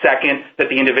 Second, that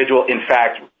the individual, in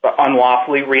fact,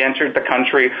 unlawfully re-entered the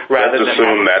country rather than...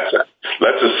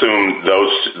 Let's assume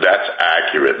that's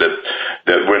accurate,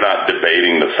 that we're not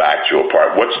debating the factual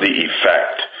part. What's the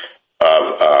effect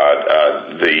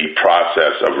of the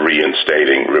process of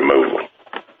reinstating removal?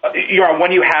 Your Honor,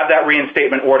 when you have that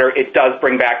reinstatement order, it does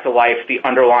bring back to life the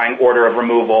underlying order of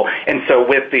removal. And so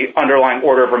with the underlying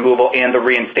order of removal and the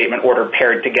reinstatement order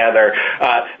paired together,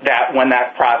 that when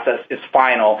that process is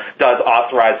final, does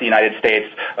authorize the United States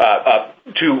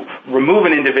to remove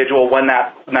an individual when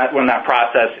that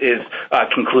process is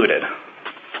concluded.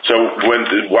 So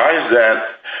why is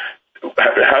that?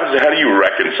 How do you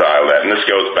reconcile that? And this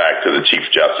goes back to the Chief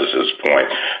Justice's point.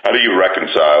 How do you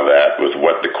reconcile that with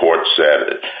what the court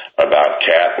said about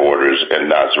CAT orders in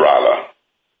Nasrallah?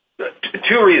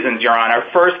 Two reasons, Your Honor.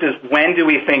 First is, when do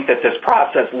we think that this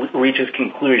process reaches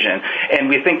conclusion? And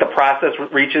we think the process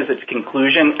reaches its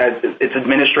conclusion as it's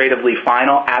administratively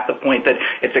final at the point that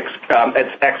it's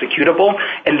executable.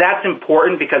 And that's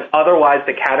important because otherwise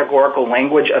the categorical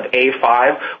language of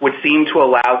A5 would seem to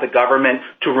allow the government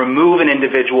to remove an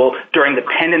individual during the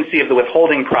pendency of the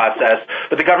withholding process.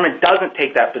 But the government doesn't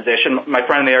take that position. My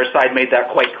friend on the other side made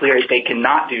that quite clear. If they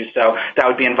cannot do so, that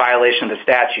would be in violation of the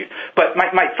statute. But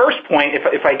my first point,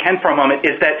 if I can for a moment,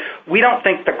 is that we don't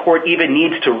think the court even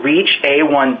needs to reach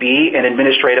A1B in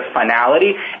administrative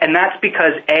finality, and that's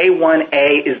because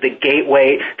A1A is the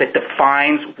gateway that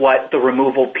defines what the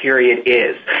removal period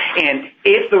is. And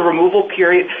if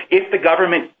the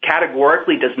government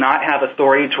categorically does not have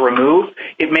authority to remove,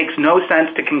 it makes no sense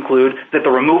to conclude that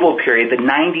the removal period, the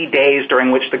 90 days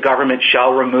during which the government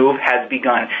shall remove, has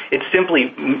begun. It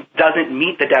simply doesn't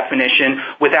meet the definition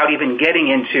without even getting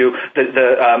into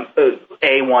the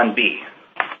A1B.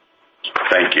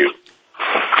 Thank you.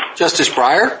 Justice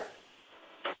Breyer?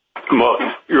 Well,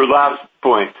 your last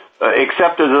point,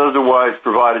 except as otherwise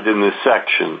provided in this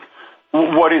section,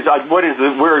 where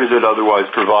does it otherwise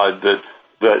provide that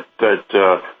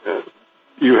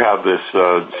you have this,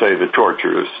 say, the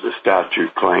torture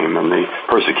statute claim and the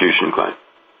persecution claim?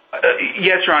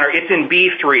 Yes, Your Honor. It's in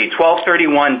B3.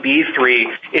 1231B3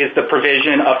 is the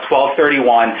provision of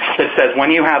 1231 that says when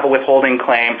you have a withholding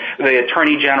claim, the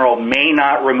Attorney General may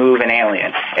not remove an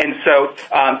alien. And so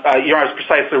Your Honor is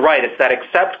precisely right. It's that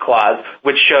except clause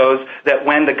which shows that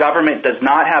when the government does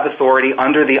not have authority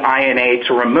under the INA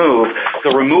to remove,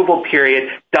 the removal period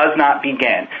does not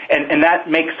begin. And that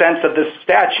makes sense of this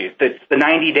statute. It's the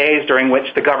 90 days during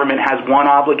which the government has one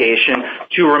obligation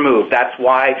to remove. That's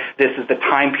why this is the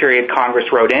time period Congress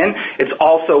wrote in. It's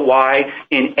also why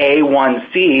in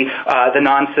A1C, the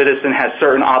non-citizen has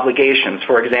certain obligations,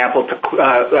 for example, to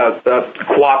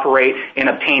cooperate in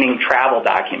obtaining travel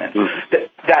documents.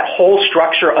 That whole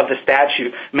structure of the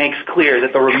statute makes clear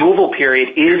that the removal period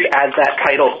is, as that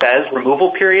title says,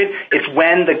 removal period. It's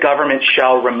when the government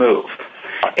shall remove.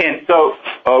 And so,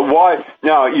 why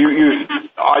now? You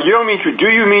don't mean to? Do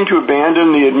you mean to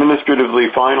abandon the administratively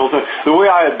final? The way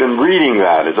I have been reading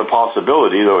that is a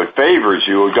possibility, though it favors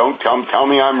you. Don't tell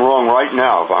me I'm wrong right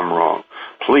now if I'm wrong,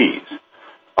 please.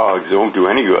 It won't do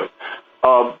any good.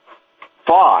 5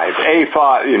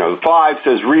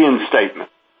 says reinstatement.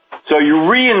 So you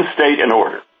reinstate an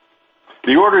order.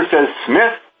 The order says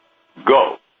Smith,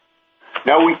 go.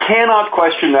 Now we cannot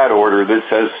question that order that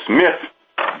says Smith,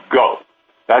 go.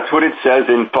 That's what it says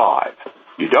in 5.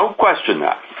 You don't question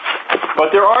that.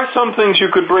 But there are some things you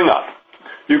could bring up.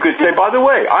 You could say, by the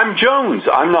way, I'm Jones,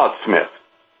 I'm not Smith.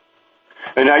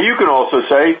 And now you can also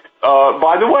say,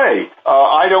 by the way,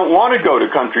 I don't want to go to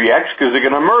country X because they're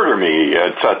going to murder me,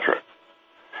 etc.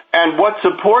 And what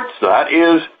supports that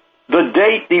is the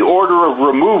date the order of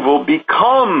removal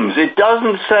becomes. It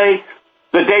doesn't say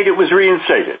the date it was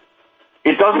reinstated.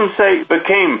 It doesn't say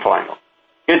became final.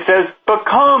 It says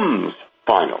becomes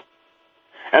final.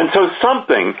 And so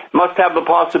something must have the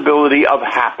possibility of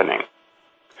happening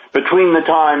between the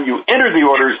time you enter the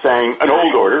order saying an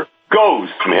old order, go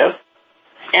Smith,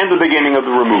 and the beginning of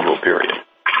the removal period.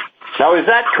 Now, is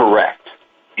that correct?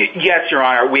 Yes, Your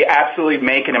Honor. We absolutely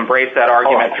make and embrace that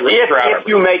argument. If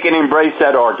you make and embrace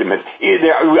that argument,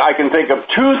 I can think of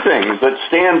two things that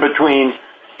stand between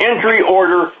entry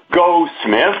order, go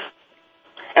Smith,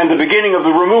 and the beginning of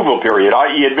the removal period,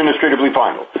 i.e. administratively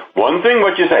final. One thing,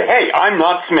 what you say, hey, I'm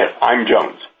not Smith, I'm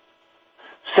Jones.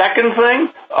 Second thing,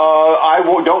 I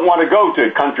don't want to go to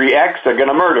country X, they're going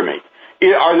to murder me.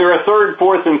 Are there a third,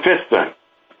 fourth, and fifth thing?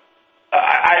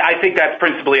 I think that's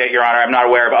principally it, Your Honor. I'm not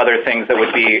aware of other things that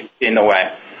would be in the way.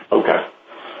 Okay.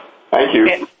 Thank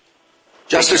you.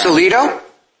 Justice Alito?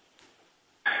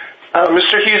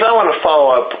 Mr. Hughes, I want to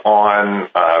follow up on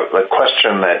the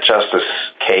question that Justice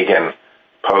Kagan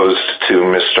posed to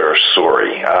Mr.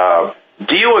 Suri.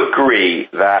 Do you agree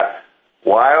that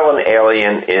while an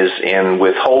alien is in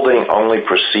withholding-only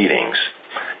proceedings,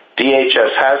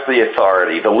 DHS has the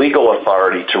authority, the legal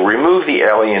authority, to remove the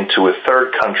alien to a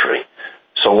third country,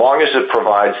 so long as it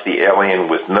provides the alien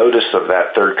with notice of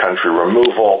that third country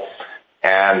removal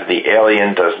and the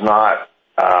alien does not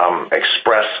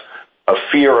express a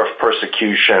fear of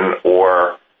persecution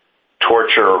or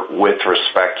torture with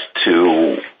respect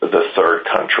to the third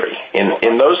country?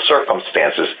 In those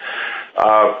circumstances,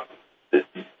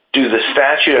 do the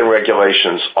statute and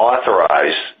regulations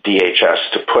authorize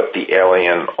DHS to put the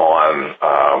alien on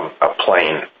a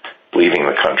plane leaving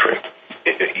the country?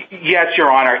 Yes,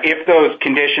 Your Honor. If those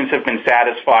conditions have been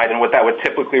satisfied, and what that would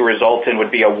typically result in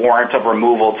would be a warrant of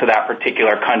removal to that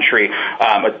particular country,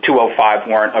 a 205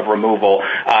 warrant of removal,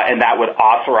 and that would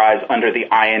authorize under the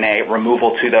INA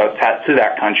removal to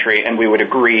that country, and we would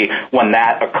agree when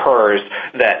that occurs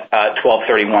that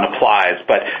 1231 applies.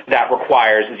 But that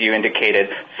requires, as you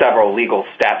indicated, several legal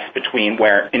steps between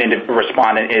where a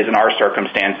respondent is in our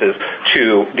circumstances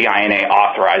to the INA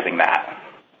authorizing that.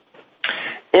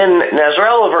 In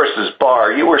Nasrallah versus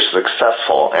Barr, you were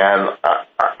successful, and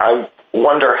I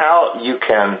wonder how you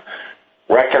can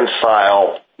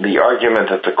reconcile the argument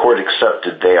that the court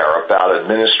accepted there about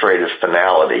administrative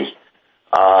finality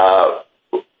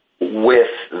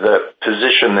with the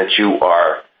position that you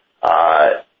are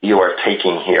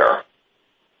taking here.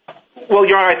 Well,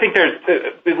 Your Honor, I think there's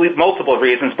at least multiple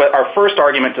reasons, but our first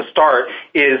argument to start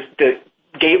is the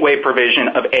gateway provision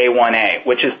of A1A,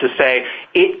 which is to say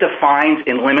it defines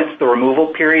and limits the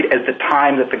removal period as the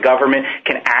time that the government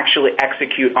can actually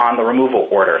execute on the removal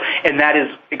order. And that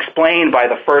is explained by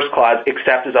the first clause,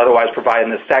 except as otherwise provided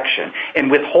in this section.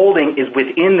 And withholding is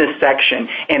within this section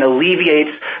and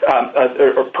alleviates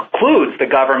or precludes the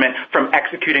government from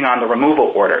executing on the removal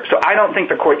order. So I don't think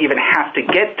the court even has to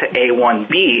get to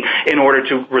A1B in order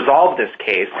to resolve this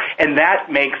case. And that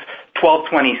makes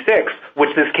 1226,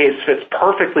 which this case fits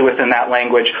perfectly within that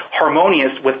language,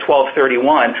 harmonious with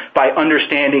 1231 by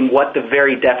understanding what the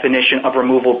very definition of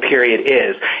removal period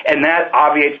is. And that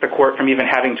obviates the court from even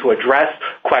having to address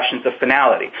questions of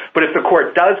finality. But if the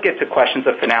court does get to questions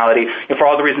of finality, and for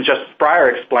all the reasons Justice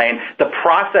Breyer explained, the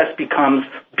process becomes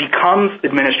becomes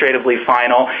administratively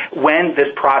final when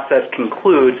this process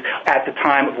concludes at the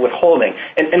time of withholding.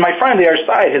 And my friend on the other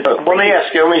side has... Let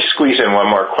me squeeze in one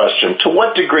more question. To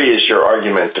what degree is your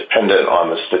argument dependent on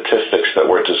the statistics that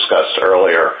were discussed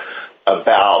earlier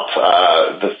about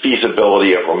the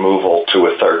feasibility of removal to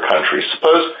a third country?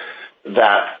 Suppose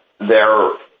that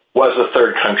there was a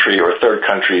third country or third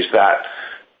countries that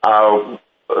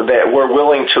were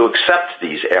willing to accept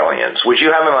these aliens. Would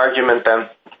you have an argument then?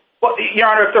 Well, Your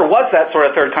Honor, if there was that sort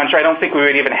of third country, I don't think we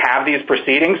would even have these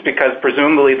proceedings because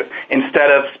presumably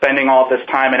instead of spending all this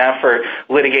time and effort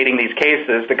litigating these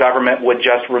cases, the government would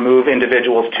just remove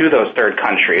individuals to those third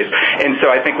countries. And so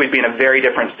I think we'd be in a very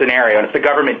different scenario. And if the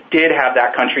government did have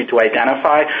that country to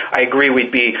identify, I agree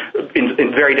we'd be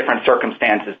in very different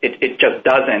circumstances. It just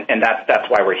doesn't, and that's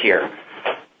why we're here.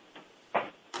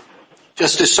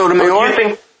 Justice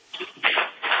Sotomayor?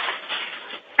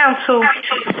 Counsel,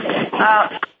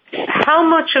 how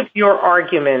much of your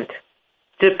argument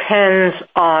depends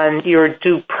on your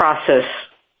due process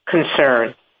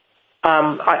concern?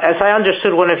 As I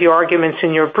understood, one of your arguments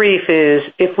in your brief is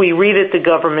if we read it the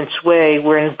government's way,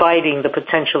 we're inviting the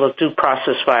potential of due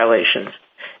process violations.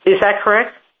 Is that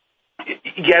correct?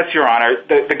 Yes, Your Honor.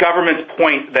 The government's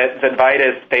point that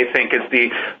Vitus, they think, is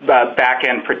the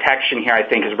back-end protection here, I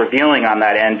think, is revealing on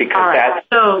that end because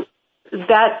So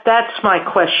that's my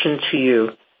question to you.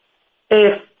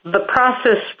 If the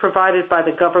process provided by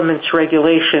the government's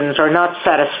regulations are not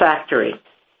satisfactory,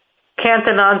 can't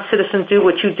the non-citizen do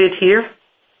what you did here?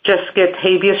 Just get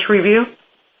habeas review?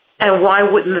 And why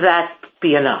wouldn't that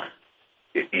be enough?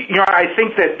 You know, I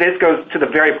think that this goes to the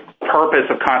very purpose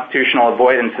of constitutional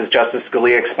avoidance, as Justice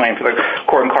Scalia explained for the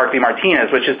court in Clark v.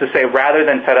 Martinez, which is to say rather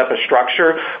than set up a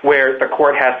structure where the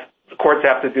courts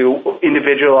have to do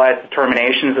individualized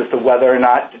determinations as to whether or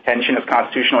not detention is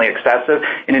constitutionally excessive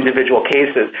in individual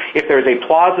cases. If there's a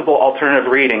plausible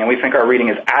alternative reading, and we think our reading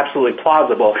is absolutely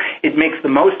plausible, it makes the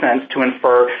most sense to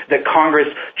infer that Congress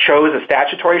chose a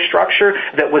statutory structure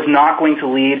that was not going to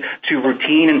lead to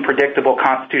routine and predictable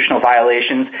constitutional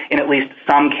violations in at least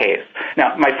some case.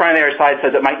 Now, my friend on the other side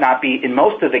says it might not be in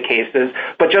most of the cases,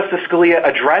 but Justice Scalia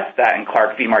addressed that in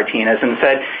Clark v. Martinez and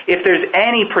said if there's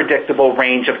any predictable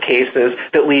range of cases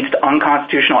that leads to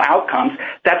unconstitutional outcomes,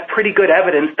 that's pretty good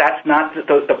evidence that's not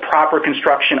the proper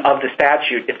construction of the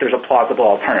statute if there's a plausible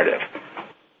alternative.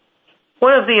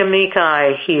 One of the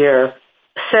amici here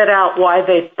set out why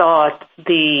they thought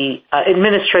the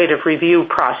administrative review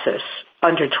process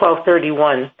under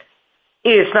 1231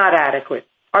 is not adequate.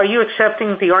 Are you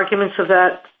accepting the arguments of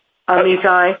that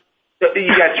amici?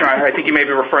 Yes, Your Honor. I think you may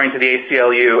be referring to the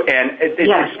ACLU, and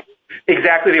it's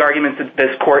exactly the arguments that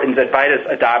this court in Zedvitas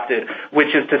adopted, which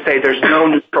is to say there's no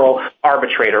neutral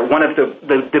arbitrator. One of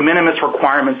the de minimis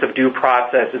requirements of due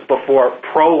process is before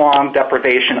prolonged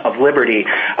deprivation of liberty,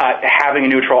 having a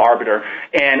neutral arbiter.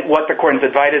 And what the court in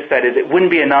Zedvitas said is it wouldn't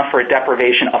be enough for a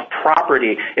deprivation of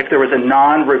property if there was a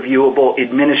non-reviewable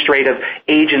administrative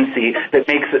agency that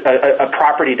makes a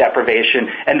property deprivation,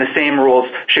 and the same rules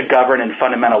should govern in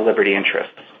fundamental liberty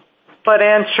interests. But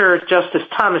answer Justice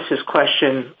Thomas's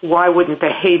question, why wouldn't the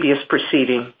habeas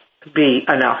proceeding be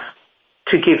enough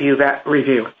to give you that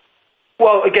review?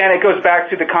 Well, again, it goes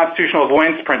back to the constitutional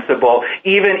avoidance principle.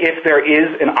 Even if there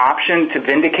is an option to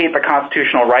vindicate the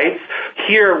constitutional rights,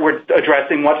 here we're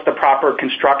addressing what's the proper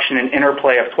construction and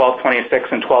interplay of 1226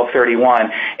 and 1231.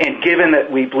 And given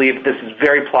that we believe this is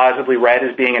very plausibly read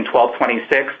as being in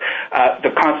 1226,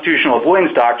 the constitutional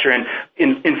avoidance doctrine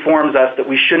informs us that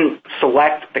we shouldn't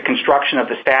select the construction of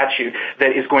the statute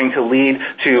that is going to lead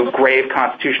to grave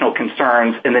constitutional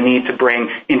concerns and the need to bring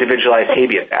individualized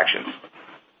habeas actions.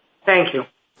 Thank you.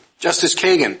 Justice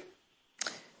Kagan.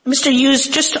 Mr. Hughes,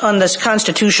 just on this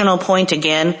constitutional point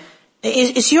again,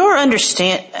 is your I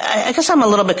guess I'm a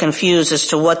little bit confused as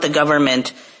to what the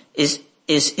government is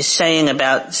saying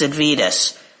about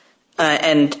Zedvitas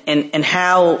and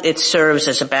how it serves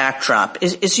as a backdrop.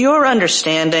 Is your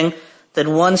understanding that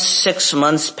once 6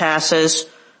 months passes,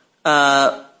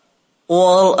 all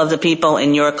of the people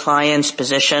in your client's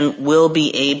position will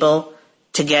be able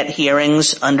to get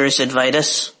hearings under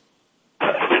Zedvitas?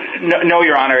 No,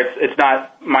 Your Honor, it's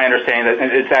not my understanding.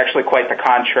 It's actually quite the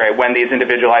contrary. When these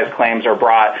individualized claims are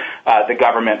brought, the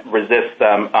government resists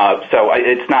them. So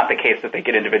it's not the case that they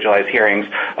get individualized hearings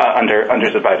under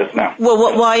Zedvitas, no.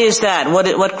 Well, why is that?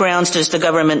 What grounds does the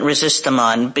government resist them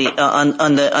on?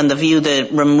 On the view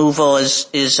that removal is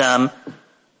that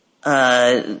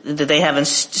they haven't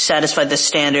satisfied the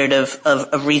standard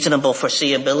of reasonable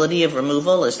foreseeability of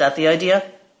removal? Is that the idea?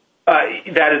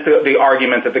 That is the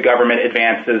argument that the government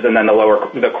advances, and then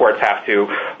the courts have to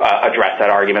address that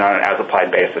argument on an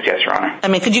as-applied basis. Yes, Your Honor. I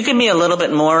mean, could you give me a little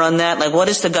bit more on that? Like, what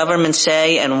does the government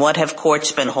say, and what have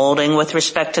courts been holding with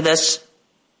respect to this?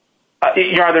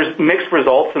 Your Honor, there's mixed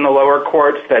results in the lower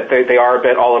courts, that they are a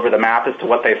bit all over the map as to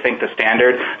what they think the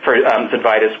standard for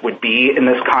Zedvitas would be in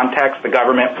this context. The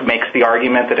government makes the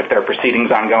argument that if there are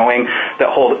proceedings ongoing that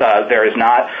there is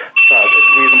not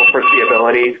reasonable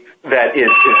foreseeability that is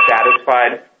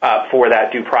satisfied for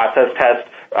that due process test.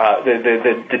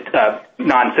 The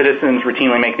non-citizens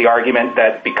routinely make the argument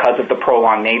that because of the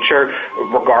prolonged nature,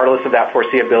 regardless of that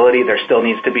foreseeability, there still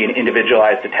needs to be an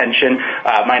individualized detention.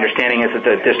 My understanding is that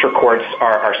the district courts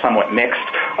are somewhat mixed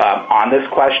on this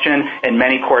question, and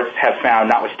many courts have found,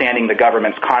 notwithstanding the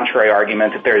government's contrary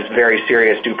argument, that there is very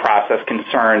serious due process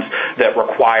concerns that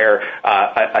require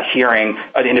a hearing,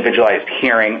 an individualized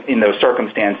hearing in those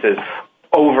circumstances,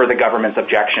 over the government's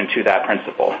objection to that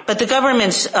principle. But the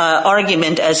government's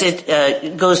argument, as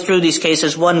it goes through these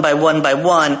cases one by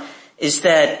one, is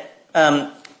that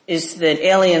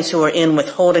aliens who are in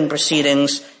withholding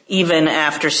proceedings, even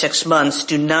after 6 months,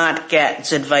 do not get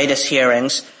Zedvitas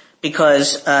hearings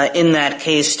because in that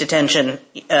case,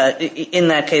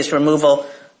 removal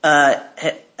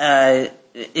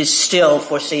is still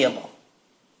foreseeable.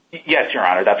 Yes, Your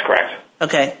Honor, that's correct.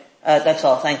 Okay, that's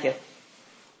all. Thank you.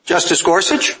 Justice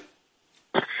Gorsuch?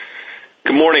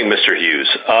 Good morning, Mr. Hughes.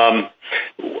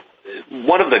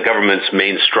 One of the government's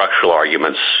main structural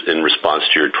arguments in response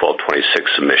to your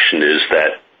 1226 submission is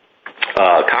that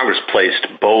Congress placed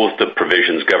both the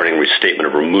provisions governing restatement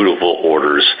of removable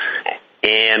orders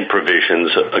and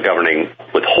provisions governing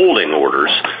withholding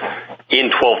orders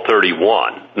in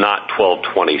 1231, not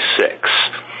 1226.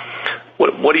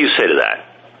 What do you say to that?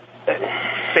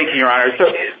 Thank you, Your Honor.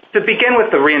 So to begin with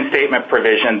the reinstatement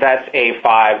provision, that's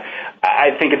A5.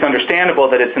 I think it's understandable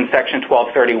that it's in Section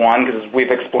 1231 because, as we've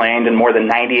explained, in more than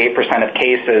 98% of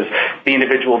cases, the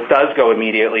individual does go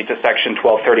immediately to Section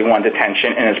 1231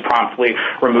 detention and is promptly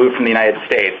removed from the United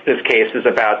States. This case is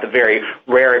about the very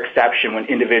rare exception when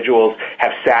individuals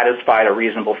have satisfied a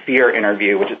reasonable fear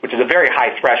interview, which is a very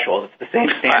high threshold. It's the same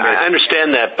standard. I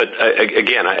understand that, but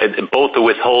again, both the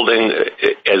withholding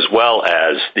as well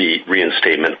as the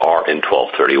reinstatement are in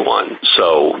 1231.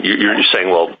 So you're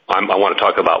saying, well, I want to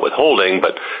talk about withholding,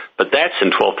 but that's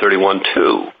in 1231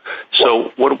 too.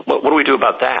 So what do we do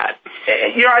about that?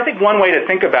 You know, I think one way to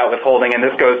think about withholding, and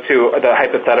this goes to the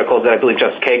hypotheticals that I believe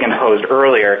Justice Kagan posed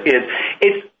earlier, is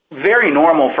it's very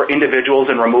normal for individuals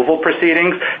in removal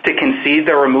proceedings to concede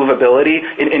their removability,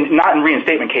 not in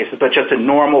reinstatement cases, but just in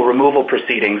normal removal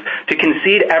proceedings, to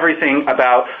concede everything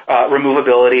about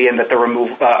removability and that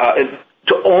the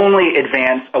to only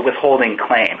advance a withholding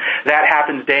claim. That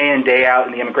happens day in, day out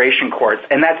in the immigration courts,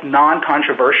 and that's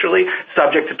non-controversially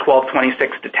subject to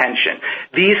 1226 detention.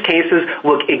 These cases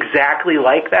look exactly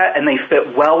like that, and they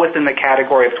fit well within the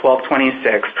category of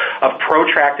 1226 of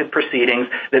protracted proceedings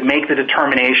that make the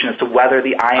determination as to whether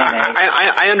the INA...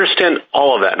 I understand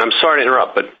all of that, and I'm sorry to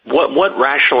interrupt, but what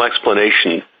rational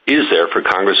explanation is there for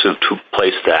Congress to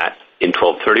place that in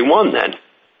 1231 then?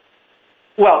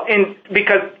 Well,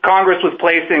 because Congress was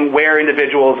placing where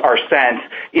individuals are sent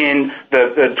in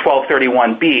the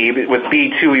 1231B. With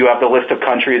B2, you have the list of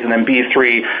countries, and then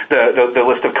B3, the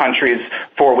list of countries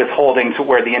for withholding to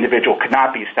where the individual could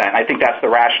not be sent. I think that's the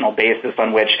rational basis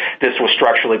on which this was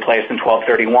structurally placed in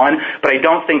 1231, but I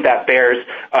don't think that bears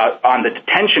on the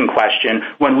detention question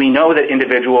when we know that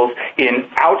individuals in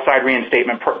outside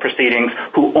reinstatement proceedings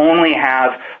who only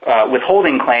have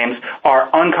withholding claims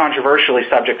are uncontroversially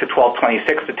subject to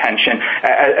 1226 detention,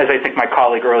 as I think my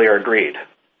colleague earlier agreed.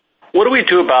 What do we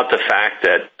do about the fact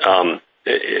that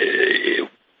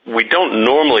we don't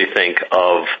normally think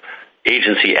of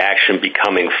agency action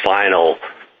becoming final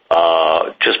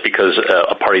just because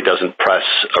a party doesn't press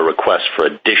a request for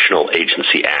additional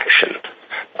agency action?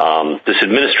 This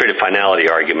administrative finality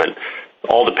argument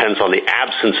all depends on the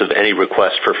absence of any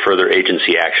request for further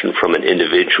agency action from an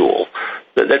individual.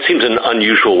 That seems an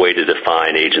unusual way to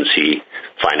define agency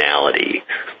finality.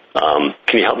 Can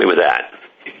you help me with that?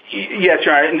 Yes,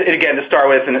 Your Honor. And again, to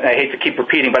start with, and I hate to keep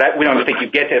repeating, but we don't think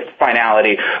you get to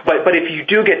finality. But if you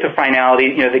do get to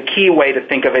finality, you know, the key way to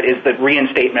think of it is the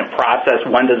reinstatement process.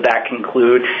 When does that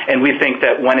conclude? And we think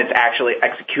that when it's actually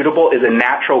executable is a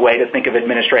natural way to think of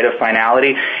administrative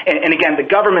finality. And again, the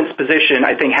government's position,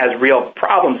 I think, has real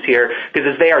problems here because,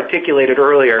 as they articulated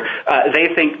earlier,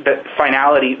 they think that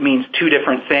finality means two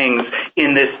different things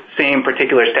in this same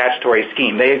particular statutory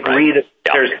scheme. They agree that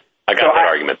there's... I got that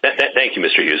argument. Thank you,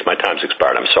 Mr. Hughes. My time's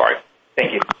expired. I'm sorry.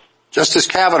 Thank you. Justice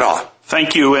Kavanaugh.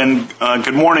 Thank you, and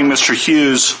good morning, Mr.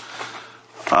 Hughes.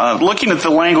 Looking at the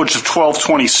language of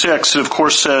 1226, it of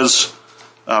course says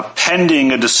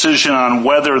pending a decision on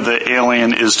whether the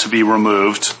alien is to be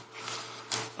removed.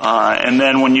 And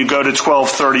then when you go to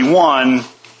 1231,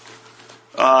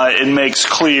 it makes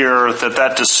clear that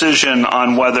that decision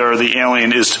on whether the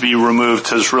alien is to be removed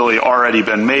has really already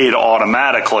been made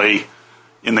automatically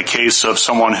in the case of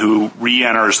someone who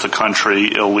re-enters the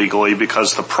country illegally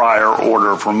because the prior order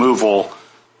of removal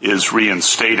is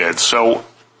reinstated. So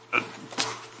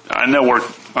I know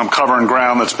I'm covering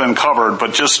ground that's been covered,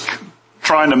 but just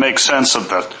trying to make sense of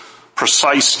the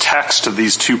precise text of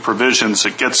these two provisions,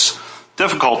 it gets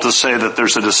difficult to say that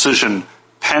there's a decision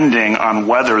pending on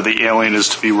whether the alien is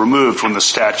to be removed when the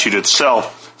statute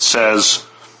itself says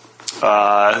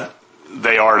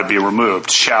they are to be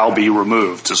removed, shall be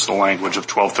removed is the language of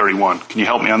 1231. Can you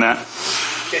help me on that?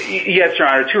 Yes, Your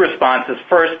Honor. Two responses.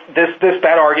 First,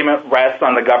 that argument rests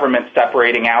on the government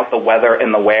separating out the whether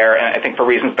and the where, and I think for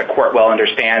reasons the court well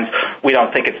understands, we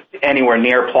don't think it's anywhere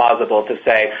near plausible to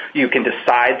say you can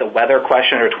decide the whether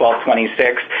question or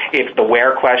 1226 if the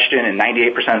where question in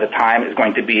 98% of the time is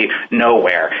going to be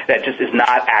nowhere. That just is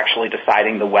not actually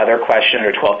deciding the whether question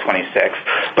or 1226.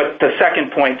 But the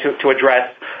second point to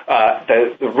address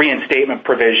the reinstatement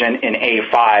provision in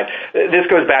A5, this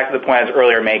goes back to the point I was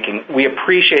earlier making. We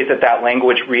appreciate that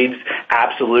language reads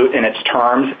absolute in its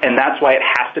terms, and that's why it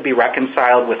has to be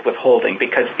reconciled with withholding,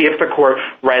 because if the court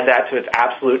read that to its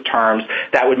absolute terms,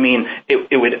 that would mean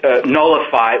it would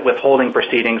nullify withholding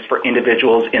proceedings for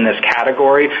individuals in this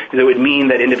category, because it would mean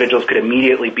that individuals could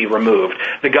immediately be removed.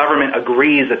 The government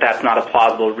agrees that that's not a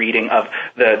plausible reading of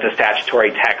the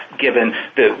statutory text given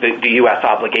the U.S.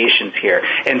 obligations here.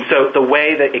 And so the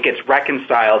way that it gets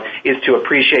reconciled is to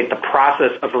appreciate the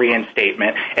process of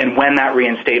reinstatement, and when that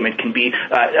reinstatement can be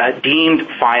deemed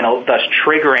final, thus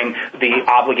triggering the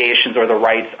obligations or the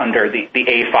rights under the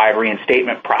A5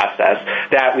 reinstatement process.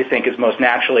 That we think is most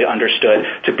naturally understood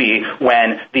to be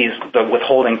when the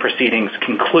withholding proceedings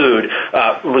conclude,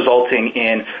 resulting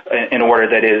in an order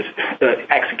that is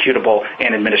executable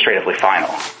and administratively final.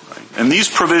 And these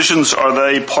provisions, are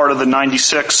they part of the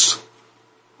 96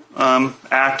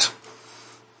 Act?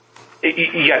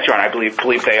 Yes, Your Honor, I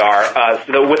believe they are.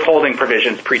 The withholding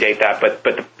provisions predate that, but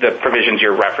the provisions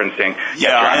you're referencing.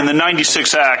 Yeah, and the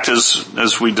 96 Act,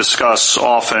 as we discuss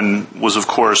often, was of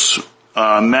course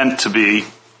meant to be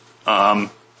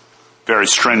very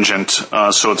stringent,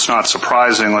 so it's not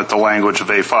surprising that the language of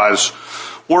A5 is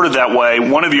worded that way.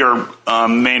 One of your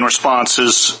main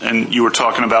responses, and you were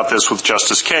talking about this with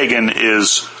Justice Kagan,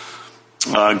 is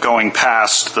going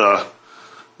past the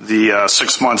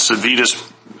 6 months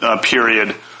Civitas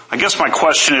period. I guess my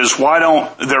question is, why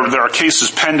don't there are cases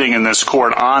pending in this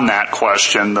court on that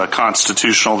question, the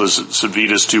constitutional, the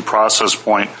Civitas due process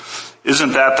point.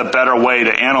 Isn't that the better way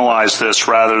to analyze this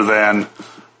rather than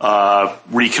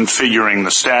reconfiguring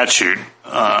the statute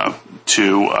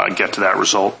to get to that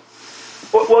result?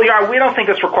 Well, Your Honor, we don't think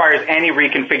this requires any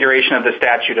reconfiguration of the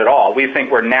statute at all. We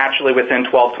think we're naturally within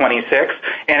 1226,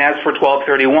 and as for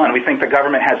 1231, we think the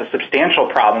government has a substantial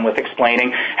problem with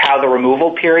explaining how the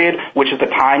removal period, which is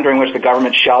the time during which the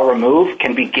government shall remove,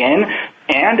 can begin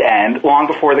and end long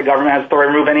before the government has authority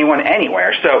to remove anyone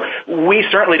anywhere. So we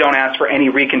certainly don't ask for any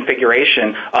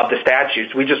reconfiguration of the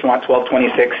statutes. We just want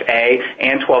 1226A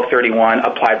and 1231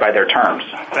 applied by their terms.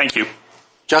 Thank you.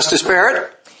 Justice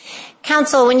Barrett?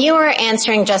 Counsel, when you were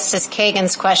answering Justice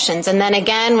Kagan's questions, and then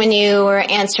again when you were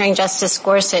answering Justice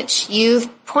Gorsuch, you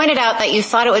pointed out that you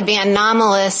thought it would be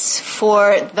anomalous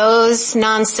for those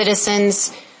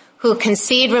non-citizens who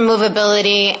concede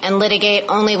removability and litigate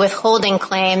only withholding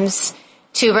claims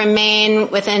to remain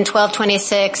within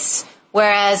 1226,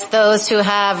 whereas those who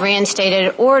have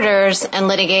reinstated orders and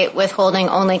litigate withholding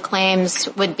only claims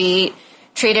would be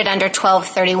treated under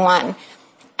 1231.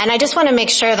 And I just want to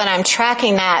make sure that I'm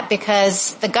tracking that,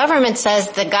 because the government says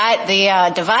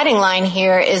the dividing line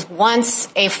here is once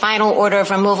a final order of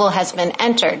removal has been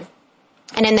entered.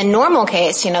 And in the normal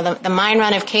case, the mine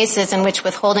run of cases in which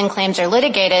withholding claims are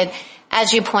litigated,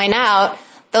 as you point out,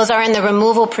 those are in the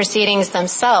removal proceedings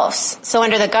themselves. So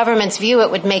under the government's view, it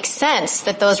would make sense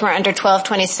that those were under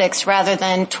 1226 rather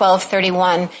than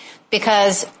 1231,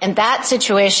 because in that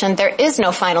situation, there is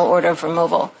no final order of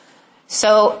removal.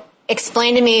 So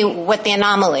explain to me what the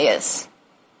anomaly is.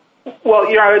 Well,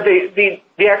 the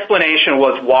explanation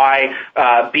was why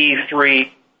B3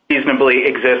 reasonably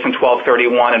exists in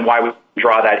 1231 and why we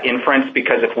draw that inference,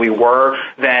 because if we were,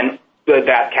 then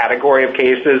that category of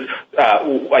cases,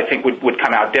 I think would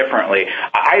come out differently.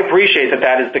 I appreciate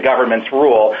that is the government's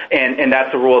rule, and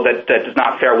that's a rule that does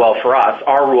not fare well for us.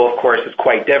 Our rule, of course, is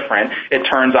quite different. It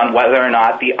turns on whether or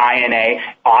not the INA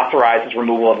authorizes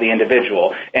removal of the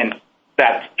individual, and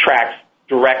that tracks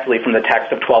directly from the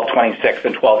text of 1226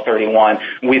 and 1231.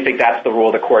 We think that's the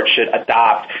rule the court should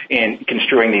adopt in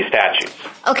construing these statutes.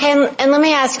 Okay, and let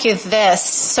me ask you this.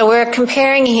 So we're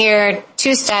comparing here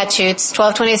two statutes,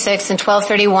 1226 and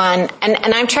 1231,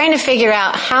 and I'm trying to figure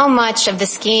out how much of the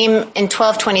scheme in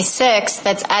 1226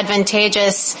 that's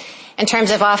advantageous in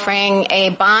terms of offering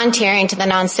a bond hearing to the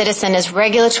non-citizen is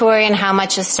regulatory and how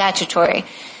much is statutory.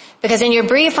 Because in your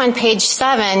brief on page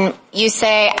 7, you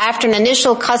say, after an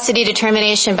initial custody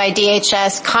determination by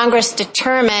DHS, Congress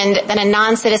determined that a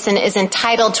non-citizen is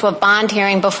entitled to a bond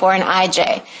hearing before an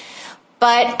IJ.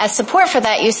 But as support for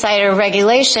that, you cite a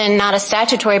regulation, not a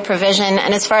statutory provision.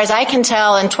 And as far as I can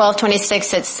tell, in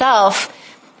 1226 itself,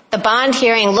 the bond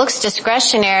hearing looks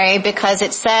discretionary because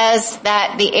it says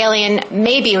that the alien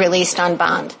may be released on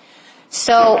bond.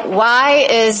 So why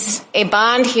is a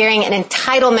bond hearing an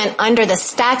entitlement under the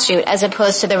statute as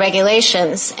opposed to the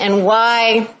regulations? And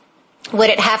why would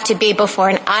it have to be before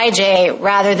an IJ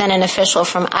rather than an official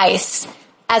from ICE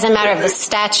as a matter of the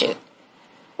statute?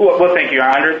 Well, thank you.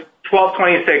 Under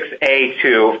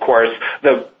 1226A2, of course,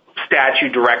 the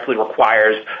statute directly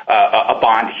requires a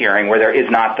bond hearing where there is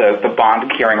not the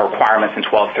bond hearing requirements in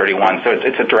 1231. So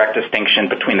it's a direct distinction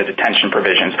between the detention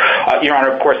provisions. Your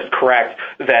Honor, of course, is correct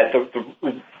that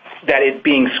that it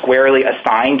being squarely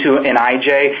assigned to an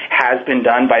IJ has been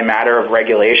done by matter of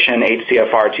regulation, 8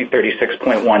 CFR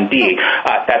 236.1b.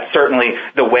 That's certainly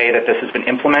the way that this has been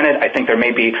implemented. I think there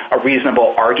may be a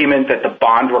reasonable argument that the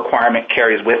bond requirement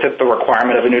carries with it the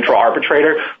requirement of a neutral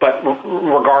arbitrator, but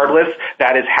regardless,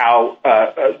 that is how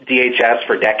DHS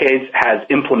for decades has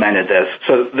implemented this.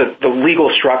 So the legal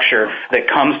structure that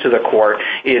comes to the court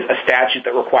is a statute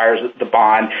that requires the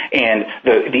bond and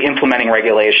the implementing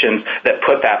regulations that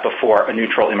put that before a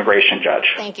neutral immigration judge.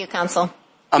 Thank you, counsel.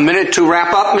 A minute to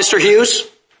wrap up, Mr. Hughes.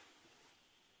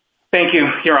 Thank you,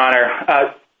 Your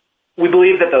Honor. We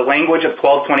believe that the language of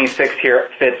 1226 here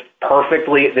fits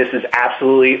perfectly. This is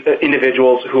absolutely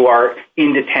individuals who are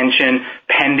in detention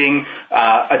pending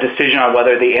a decision on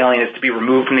whether the alien is to be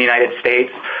removed from the United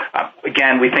States.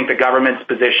 Again, we think the government's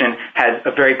position has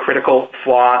a very critical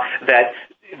flaw that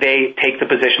they take the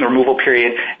position the removal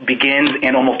period begins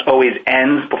and almost always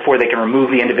ends before they can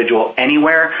remove the individual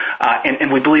anywhere.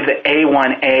 And we believe that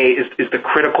A1A is the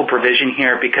critical provision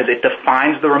here because it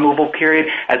defines the removal period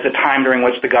as the time during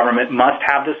which the government must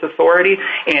have this authority.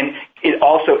 And it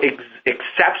also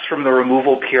accepts from the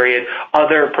removal period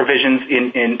other provisions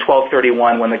in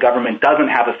 1231 when the government doesn't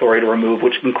have authority to remove,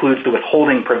 which includes the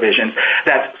withholding provisions.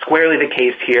 That's squarely the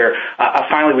case here.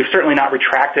 Finally, we've certainly not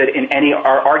retracted in any.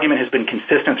 Our argument has been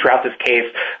consistent throughout this case.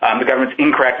 The government's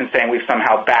incorrect in saying we've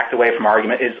somehow backed away from our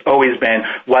argument. It's always been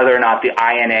whether or not the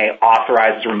INA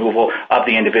authorizes removal of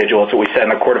the individual. It's what we said in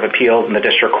the Court of Appeals and the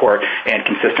District Court and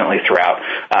consistently throughout.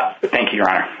 Thank you, Your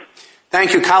Honor.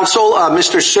 Thank you, counsel.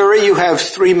 Mr. Suri, you have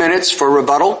 3 minutes for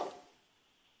rebuttal.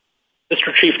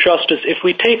 Mr. Chief Justice, if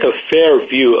we take a fair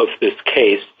view of this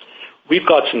case, we've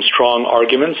got some strong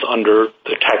arguments under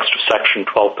the text of Section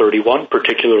 1231,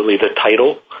 particularly the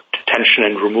title, Detention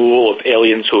and Removal of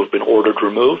Aliens Who Have Been Ordered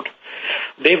Removed.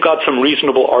 They've got some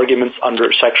reasonable arguments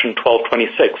under Section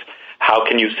 1226. How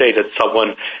can you say that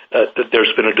that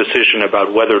there's been a decision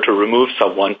about whether to remove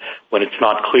someone when it's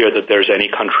not clear that there's any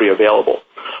country available?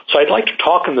 So I'd like to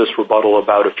talk in this rebuttal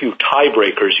about a few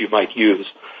tiebreakers you might use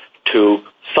to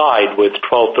side with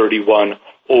 1231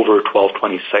 over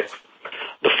 1226.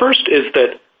 The first is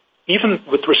that even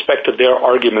with respect to their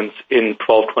arguments in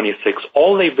 1226,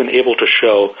 all they've been able to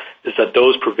show is that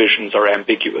those provisions are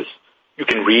ambiguous. You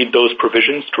can read those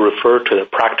provisions to refer to the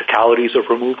practicalities of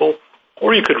removal,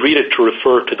 or you could read it to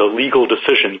refer to the legal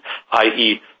decision,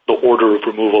 i.e. the order of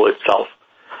removal itself.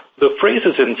 The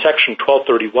phrases in Section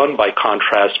 1231, by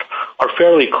contrast, are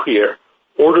fairly clear.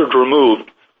 Ordered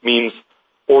removed means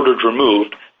ordered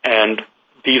removed, and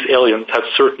these aliens have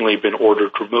certainly been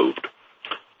ordered removed.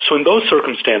 So in those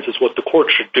circumstances, what the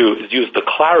court should do is use the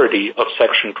clarity of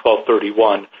Section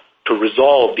 1231 to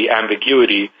resolve the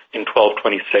ambiguity in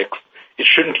 1226. It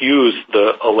shouldn't use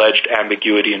the alleged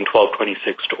ambiguity in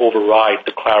 1226 to override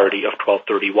the clarity of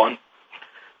 1231.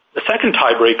 The second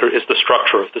tiebreaker is the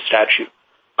structure of the statute.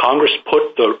 Congress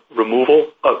put the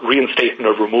reinstatement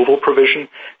of removal provision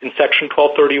in Section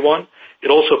 1231. It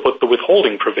also put the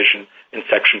withholding provision in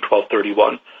Section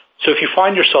 1231. So if you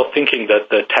find yourself thinking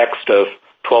that the text of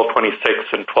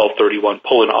 1226 and 1231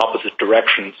 pull in opposite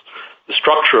directions, The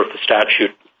structure of the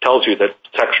statute tells you that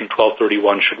Section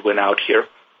 1231 should win out here.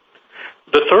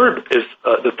 The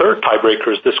third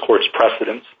tiebreaker is this court's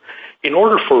precedence. In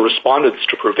order for respondents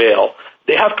to prevail,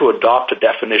 they have to adopt a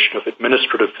definition of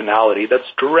administrative finality that's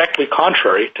directly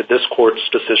contrary to this court's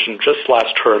decision just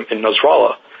last term in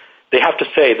Nasrallah. They have to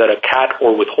say that a CAT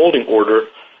or withholding order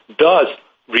does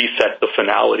reset the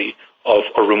finality of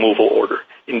a removal order.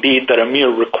 Indeed, that a mere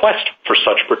request for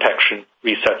such protection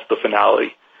resets the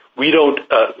finality.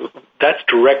 That's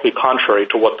directly contrary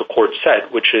to what the court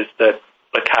said, which is that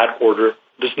a CAT order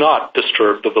does not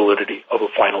disturb the validity of a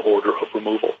final order of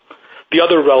removal. The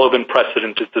other relevant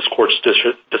precedent is this court's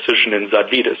decision in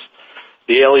Zadvitas.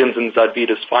 The aliens in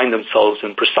Zadvitas find themselves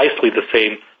in precisely the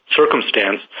same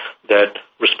circumstance that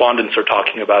respondents are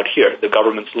talking about here. The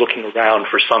government's looking around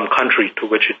for some country to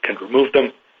which it can remove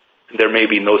them, and there may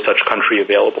be no such country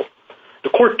available. The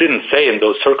court didn't say in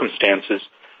those circumstances,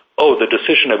 the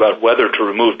decision about whether to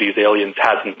remove these aliens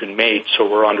hasn't been made, so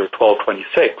we're under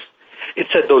 1226. It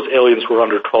said those aliens were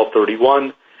under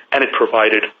 1231, and it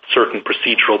provided certain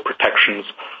procedural protections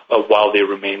while they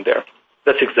remained there.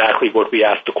 That's exactly what we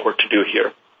asked the court to do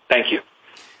here. Thank you.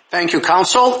 Thank you,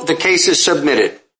 counsel. The case is submitted.